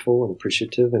grateful and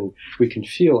appreciative, and we can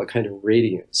feel a kind of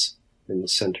radiance in the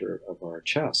center of our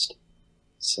chest.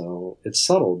 So it's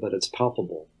subtle, but it's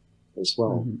palpable as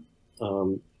well.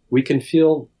 We can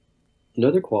feel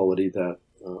another quality that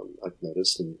I've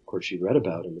noticed, and of course you read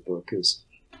about in the book, is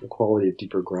the quality of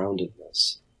deeper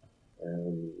groundedness.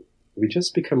 And we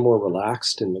just become more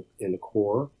relaxed in the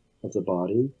core of the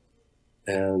body,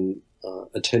 and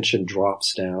attention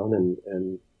drops down,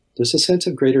 and there's a sense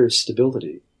of greater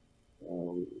stability,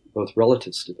 both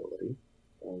relative stability,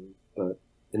 but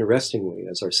interestingly,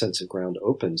 as our sense of ground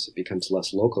opens, it becomes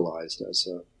less localized as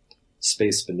a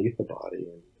space beneath the body,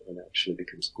 and actually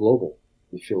becomes global.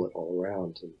 We feel it all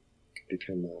around, and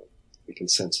we can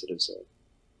sense it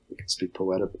we can speak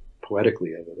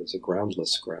poetically of it as a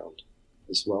groundless ground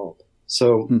as well.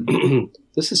 So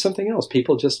this is something else.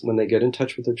 People just, when they get in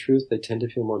touch with their truth, they tend to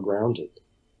feel more grounded.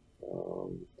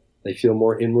 They feel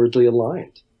more inwardly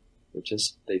aligned.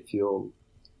 They feel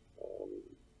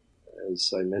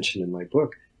as I mentioned in my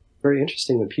book, very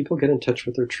interesting. When people get in touch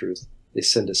with their truth, they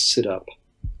tend to sit up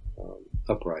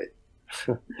upright.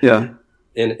 Yeah.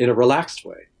 In a relaxed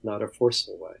way, not a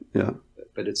forceful way. Yeah.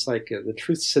 But it's like the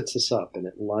truth sits us up and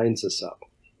it lines us up.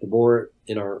 The more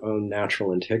in our own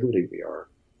natural integrity we are.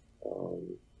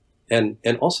 And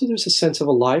also there's a sense of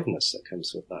aliveness that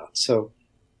comes with that. So,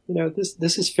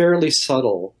 this is fairly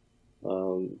subtle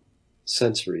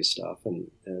sensory stuff, and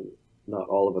not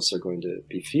all of us are going to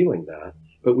be feeling that,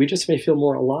 but we just may feel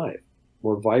more alive,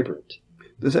 more vibrant.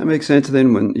 Does that make sense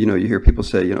then when, you hear people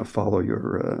say, follow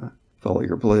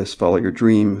your bliss, follow your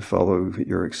dream, follow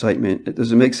your excitement?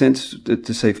 Does it make sense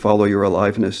to say follow your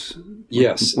aliveness?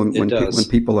 Yes, it does. When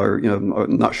people are,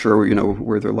 not sure,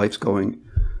 where their life's going.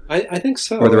 I think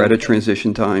so. Or they're at a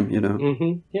transition time,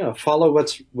 Mm-hmm. Yeah, follow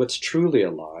what's truly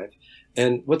alive.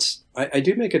 And I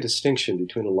do make a distinction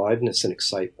between aliveness and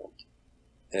excitement.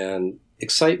 And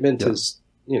excitement is,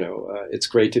 it's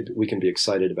great we can be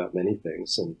excited about many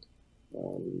things, and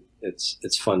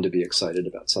it's fun to be excited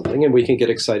about something, and we can get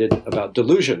excited about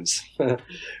delusions.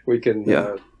 We can,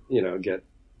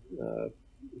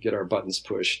 get our buttons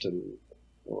pushed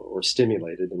or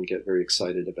stimulated and get very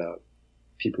excited about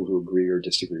people who agree or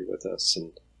disagree with us.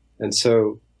 And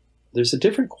so there's a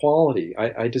different quality.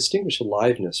 I distinguish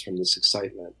aliveness from this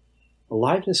excitement.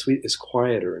 Aliveness is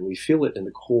quieter, and we feel it in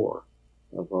the core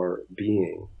of our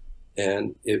being.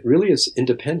 And it really is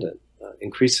independent,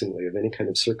 increasingly, of any kind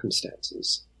of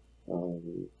circumstances.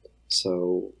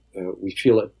 So we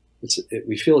feel it.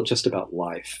 We feel it just about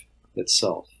life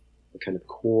itself, a kind of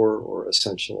core or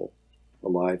essential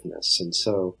aliveness. And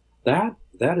so that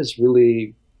is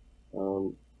really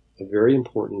a very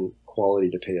important quality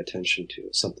to pay attention to.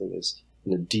 Something is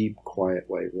in a deep, quiet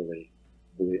way, really,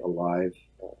 really alive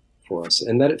for us,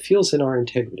 and that it feels in our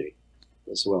integrity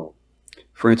as well.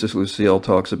 Francis Lucille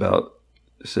talks about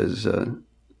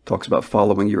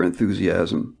following your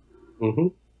enthusiasm. Mm-hmm.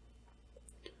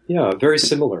 Yeah, very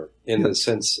similar in the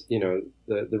sense,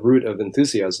 the root of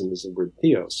enthusiasm is the word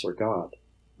theos, or God.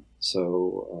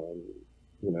 So,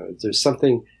 there's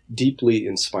something deeply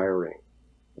inspiring,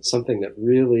 something that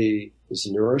really is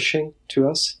nourishing to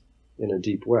us in a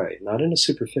deep way, not in a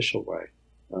superficial way.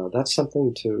 That's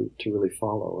something to really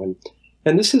follow.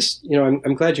 And this is,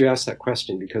 I'm glad you asked that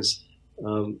question, because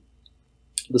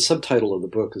the subtitle of the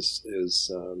book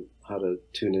is how to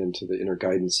tune into the inner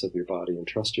guidance of your body and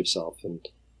trust yourself, and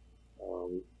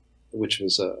which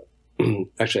was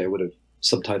actually I would have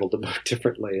subtitled the book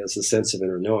differently, as a sense of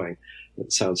inner knowing.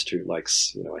 It sounds too like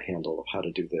a handle of how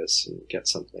to do this and get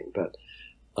something, but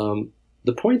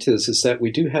the point is that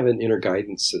we do have an inner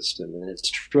guidance system, and it's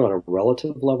true on a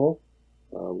relative level.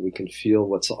 We can feel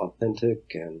what's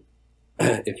authentic, and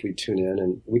if we tune in,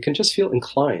 and we can just feel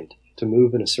inclined to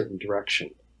move in a certain direction,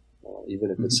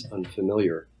 even if it's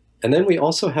unfamiliar. And then we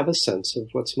also have a sense of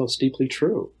what's most deeply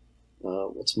true,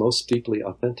 what's most deeply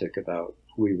authentic about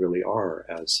who we really are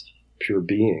as pure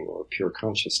being or pure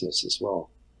consciousness as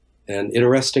well. And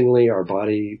interestingly, our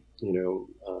body,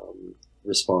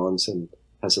 responds and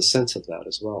has a sense of that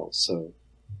as well. So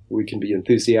we can be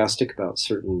enthusiastic about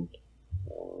certain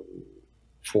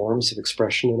forms of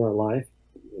expression in our life,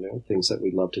 things that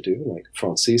we love to do, like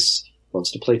Francis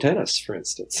loves to play tennis, for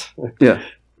instance. Yeah.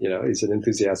 He's an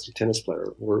enthusiastic tennis player.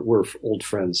 We're old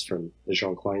friends from the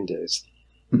Jean Klein days.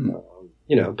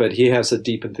 Mm-hmm. But he has a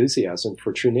deep enthusiasm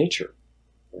for true nature,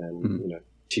 and,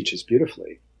 teaches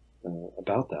beautifully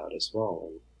about that as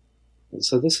well. And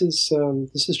so this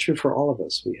is true for all of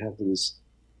us. We have this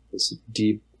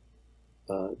deep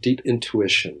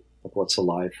intuition of what's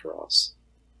alive for us.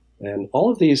 And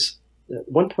all of these,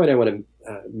 one point I want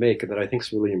to make that I think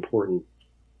is really important,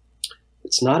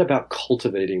 it's not about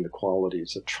cultivating the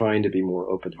qualities of trying to be more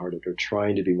open-hearted or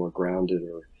trying to be more grounded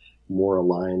or more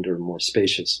aligned or more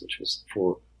spacious, which was the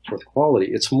fourth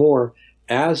quality. It's more,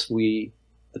 as we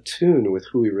attune with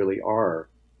who we really are,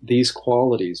 these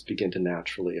qualities begin to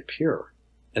naturally appear.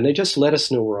 And they just let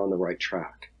us know we're on the right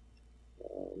track.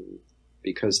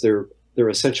 Because they're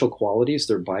essential qualities,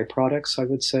 they're byproducts, I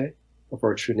would say, of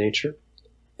our true nature.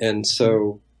 And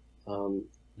so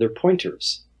they're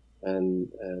pointers. And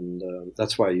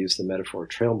that's why I use the metaphor of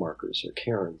trail markers or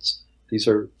cairns. These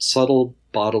are subtle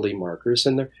bodily markers,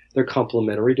 and they're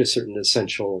complementary to certain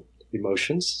essential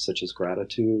emotions, such as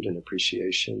gratitude and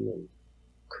appreciation and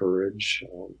courage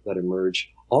that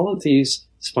emerge. All of these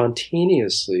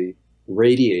spontaneously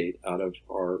radiate out of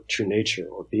our true nature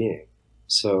or being.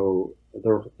 So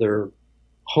they're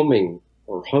homing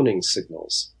or honing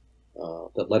signals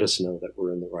that let us know that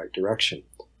we're in the right direction.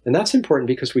 And that's important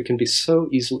because we can be so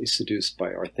easily seduced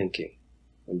by our thinking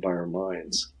and by our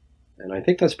minds. And I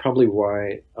think that's probably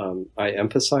why I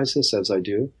emphasize this as I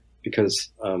do,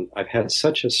 because I've had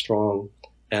such a strong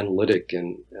analytic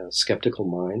and skeptical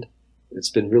mind. It's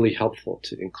been really helpful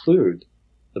to include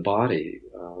the body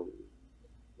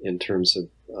in terms of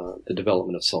the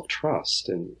development of self-trust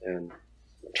and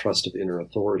trust of inner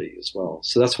authority as well.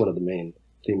 So that's one of the main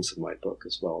themes of my book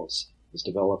as well, is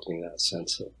developing that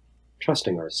sense of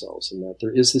trusting ourselves, and that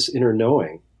there is this inner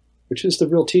knowing, which is the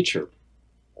real teacher.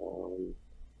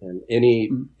 And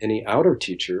any outer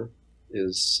teacher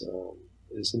is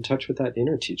in touch with that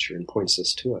inner teacher and points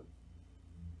us to it.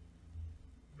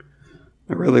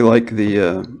 I really like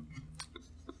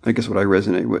I guess what I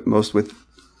resonate with most with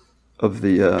of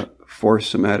the four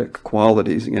somatic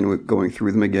qualities, again, with going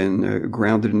through them again,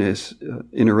 groundedness,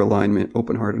 inner alignment,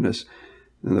 open-heartedness,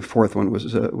 and the fourth one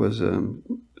was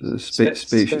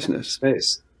spaciousness.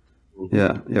 Space. Mm-hmm.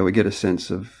 Yeah, we get a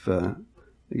sense of,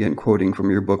 again, quoting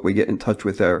from your book, when we get in touch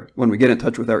with our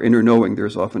inner knowing,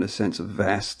 there's often a sense of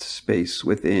vast space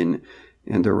within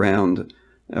and around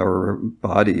our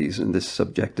bodies, and this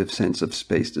subjective sense of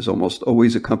space is almost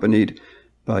always accompanied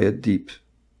by a deep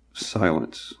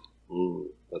silence.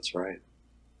 That's right.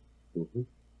 Mm-hmm.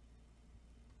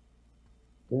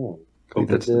 Yeah.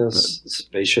 Openness,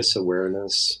 spacious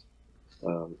awareness,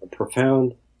 a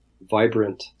profound,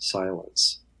 vibrant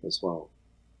silence as well.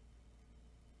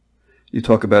 You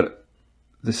talk about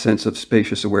the sense of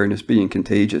spacious awareness being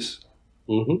contagious.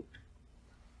 Mm-hmm.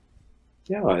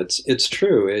 Yeah, it's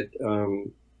true.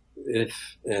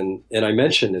 And I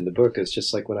mentioned in the book, it's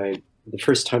just like the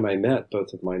first time I met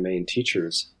both of my main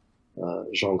teachers,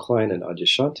 Jean Klein and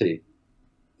Adyashanti,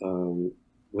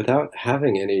 without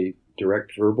having any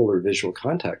direct verbal or visual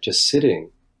contact, just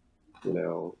sitting,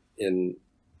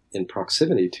 in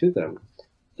proximity to them,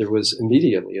 there was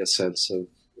immediately a sense of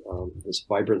this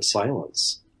vibrant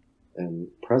silence and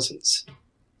presence.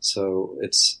 So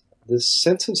it's this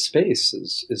sense of space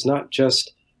is not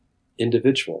just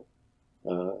individual.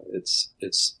 It's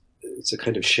a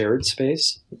kind of shared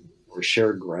space or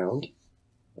shared ground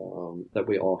that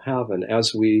we all have. And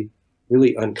as we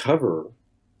really uncover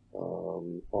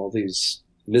all these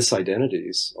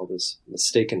misidentities, all this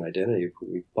mistaken identity of who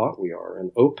we thought we are,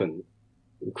 and open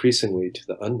increasingly to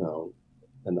the unknown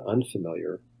and the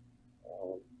unfamiliar,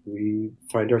 we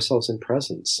find ourselves in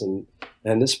presence.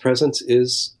 And this presence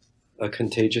is a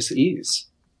contagious ease.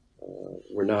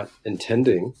 We're not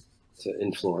intending to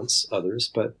influence others,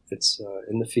 but it's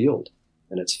in the field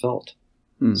and it's felt.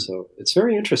 So it's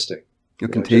very interesting. A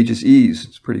contagious ease.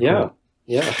 It's pretty cool.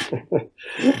 Yeah.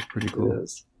 It's pretty cool. It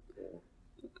is.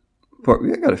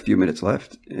 We got a few minutes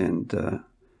left, and the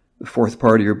fourth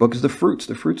part of your book is the fruits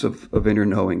of inner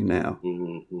knowing now.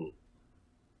 Mm-hmm.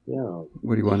 Yeah.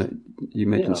 What do you want to? You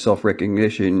mentioned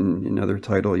self-recognition. Another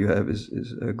title you have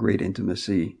is a great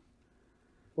intimacy.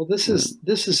 Well, this is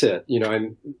it.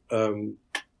 I'm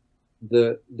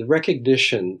the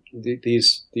recognition.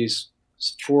 These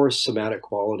four somatic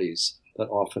qualities that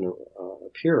often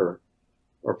appear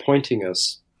are pointing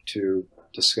us to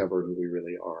discover who we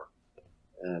really are.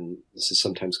 And this is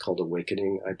sometimes called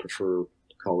awakening. I prefer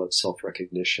to call it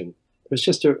self-recognition. It's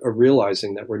just a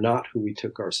realizing that we're not who we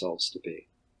took ourselves to be.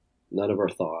 None of our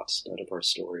thoughts, none of our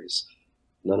stories,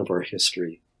 none of our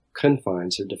history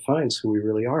confines or defines who we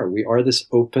really are. We are this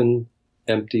open,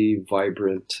 empty,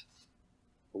 vibrant,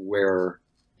 aware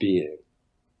being.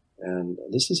 And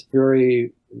this is a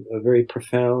very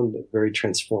profound, very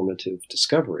transformative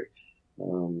discovery,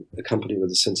 accompanied with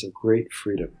a sense of great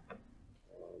freedom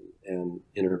and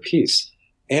inner peace.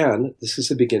 And this is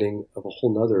the beginning of a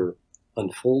whole nother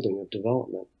unfolding of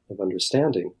development, of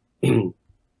understanding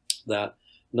that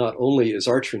not only is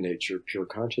our true nature pure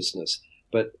consciousness,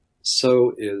 but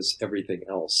so is everything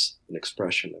else an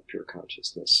expression of pure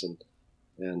consciousness,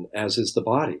 and as is the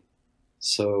body.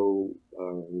 So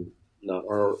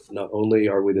not only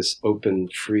are we this open,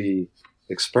 free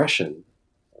expression,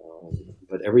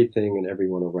 but everything and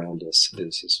everyone around us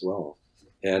is as well.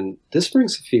 And this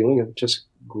brings a feeling of just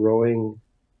growing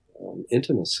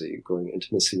intimacy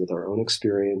with our own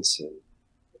experience and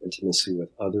intimacy with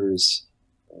others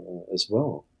as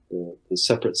well. The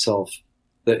separate self.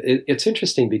 It's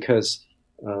interesting because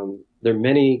there are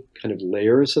many kind of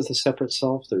layers of the separate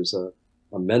self. There's a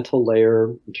mental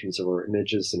layer in terms of our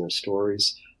images and our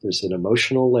stories. There's an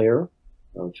emotional layer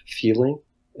of feeling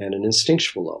and an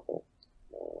instinctual level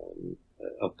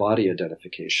of body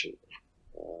identification.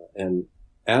 And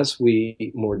as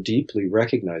we more deeply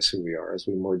recognize who we are, as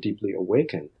we more deeply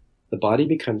awaken, the body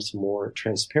becomes more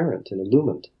transparent and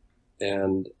illumined.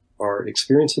 And our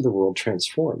experience of the world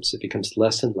transforms. It becomes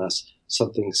less and less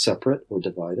something separate or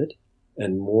divided,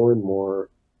 and more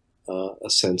a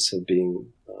sense of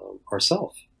being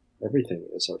ourself. Everything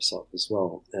is ourself as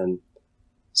well. And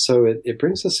so it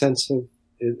brings a sense of,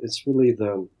 it's really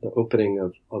the opening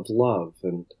of love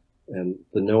and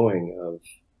the knowing of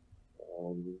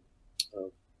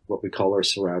what we call our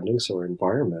surroundings or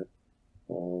environment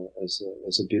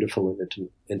as a beautiful and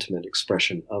intimate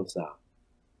expression of that.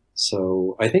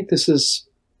 So I think this is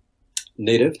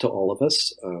native to all of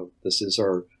us. This is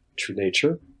our true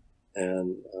nature,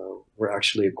 and we're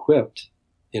actually equipped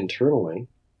internally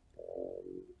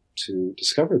to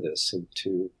discover this and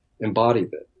to embody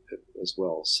it as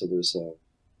well. So it's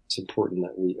important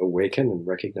that we awaken and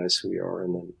recognize who we are,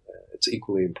 and then it's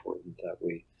equally important that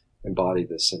we embody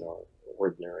this in our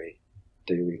ordinary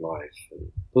daily life.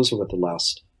 And those are what the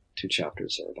last two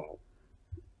chapters are about.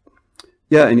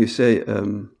 Yeah, and you say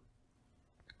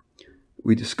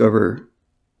we discover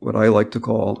what I like to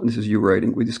call, and this is you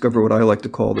writing, we discover what I like to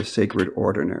call the sacred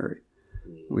ordinary.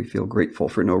 We feel grateful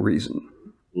for no reason.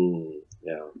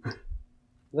 Yeah.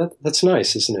 That's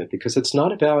nice, isn't it? Because it's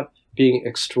not about being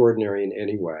extraordinary in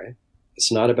any way.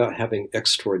 It's not about having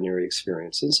extraordinary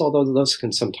experiences, although those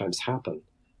can sometimes happen.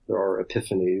 There are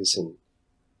epiphanies and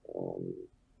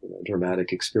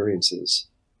dramatic experiences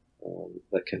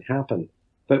that can happen.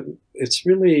 But it's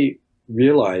really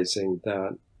realizing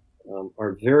that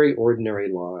our very ordinary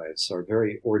lives, our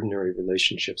very ordinary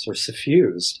relationships are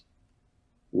suffused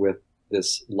with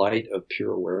this light of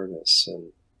pure awareness.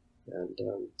 And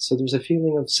so there's a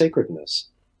feeling of sacredness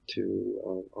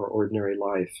to our ordinary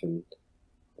life and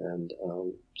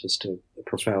just a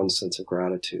profound sense of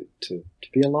gratitude to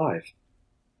be alive.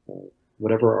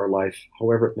 Whatever our life,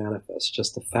 however it manifests,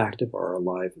 just the fact of our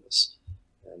aliveness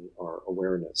and our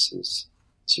awareness is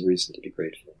a reason to be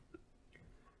grateful.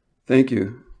 Thank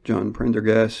you, John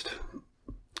Prendergast.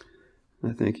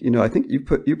 I think you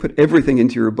put everything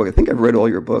into your book. I think I've read all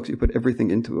your books. You put everything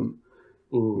into them,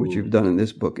 which you've done in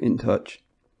this book, In Touch.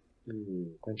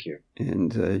 Thank you.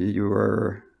 And you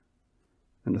are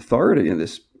an authority in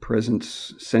this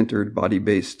presence-centered,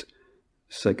 body-based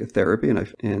psychotherapy,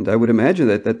 and I would imagine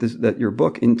that your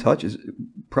book In Touch is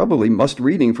probably must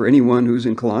reading for anyone who's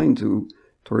inclined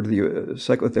toward the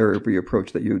psychotherapy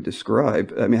approach that you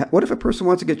describe. I mean, what if a person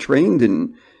wants to get trained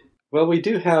in? Well, we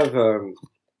do have, in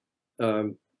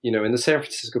the San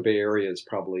Francisco Bay Area is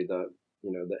probably the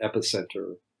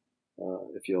epicenter,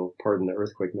 if you'll pardon the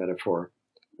earthquake metaphor,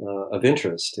 of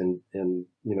interest in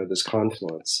this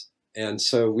confluence. And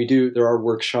so there are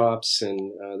workshops,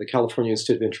 and the California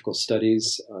Institute of Integral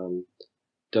Studies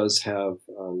does have,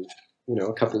 a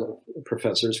couple of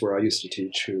professors where I used to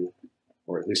teach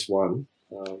or at least one,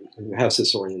 who has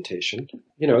this orientation.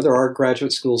 There are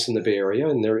graduate schools in the Bay Area,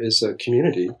 and there is a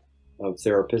community of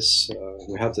therapists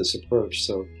who have this approach.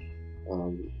 So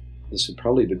this would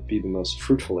probably be the most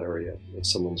fruitful area if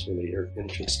someone's really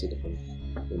interested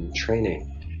in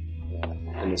training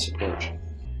in this approach.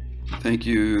 Thank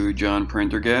you, John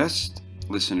Prendergast.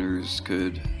 Listeners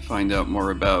could find out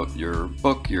more about your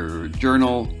book, your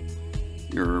journal,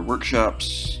 your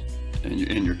workshops, and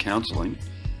your counseling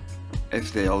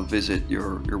if they'll visit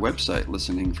your website,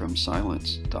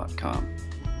 listeningfromsilence.com.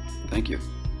 Thank you.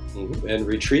 And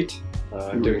retreat.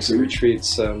 I'm doing some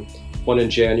retreats. One in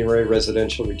January,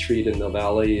 residential retreat in the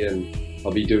Valley, and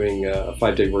I'll be doing a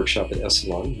 5-day workshop at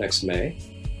Esalen next May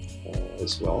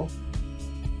as well.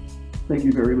 Thank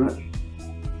you very much.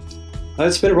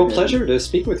 It's been a real pleasure to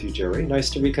speak with you, Jerry. Nice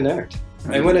to reconnect.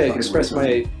 I want to express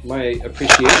my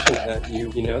appreciation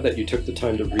that you took the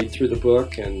time to read through the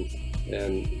book and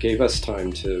gave us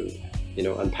time to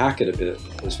unpack it a bit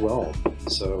as well.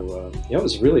 So it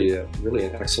was really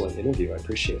an excellent interview. I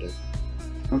appreciate it.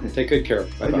 Okay. Take good care.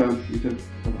 Bye-bye. Bye, John. You too.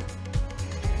 Bye-bye.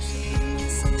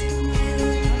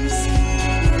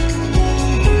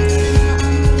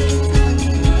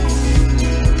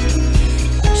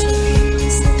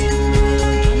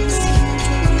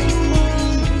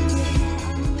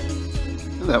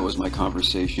 That was my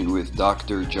conversation with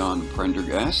Dr. John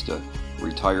Prendergast, a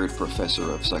retired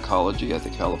professor of psychology at the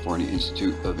California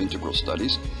Institute of Integral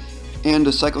Studies, and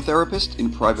a psychotherapist in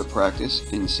private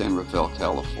practice in San Rafael,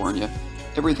 California.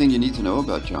 Everything you need to know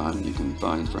about John you can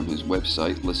find from his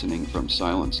website,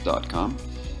 listeningfromsilence.com.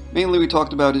 Mainly we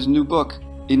talked about his new book,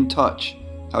 In Touch,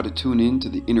 How to Tune In to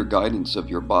the Inner Guidance of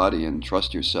Your Body and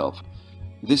Trust Yourself.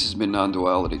 This has been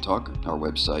Nonduality Talk. Our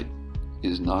website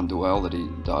is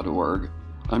nonduality.org.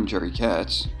 I'm Jerry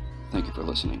Katz. Thank you for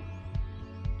listening.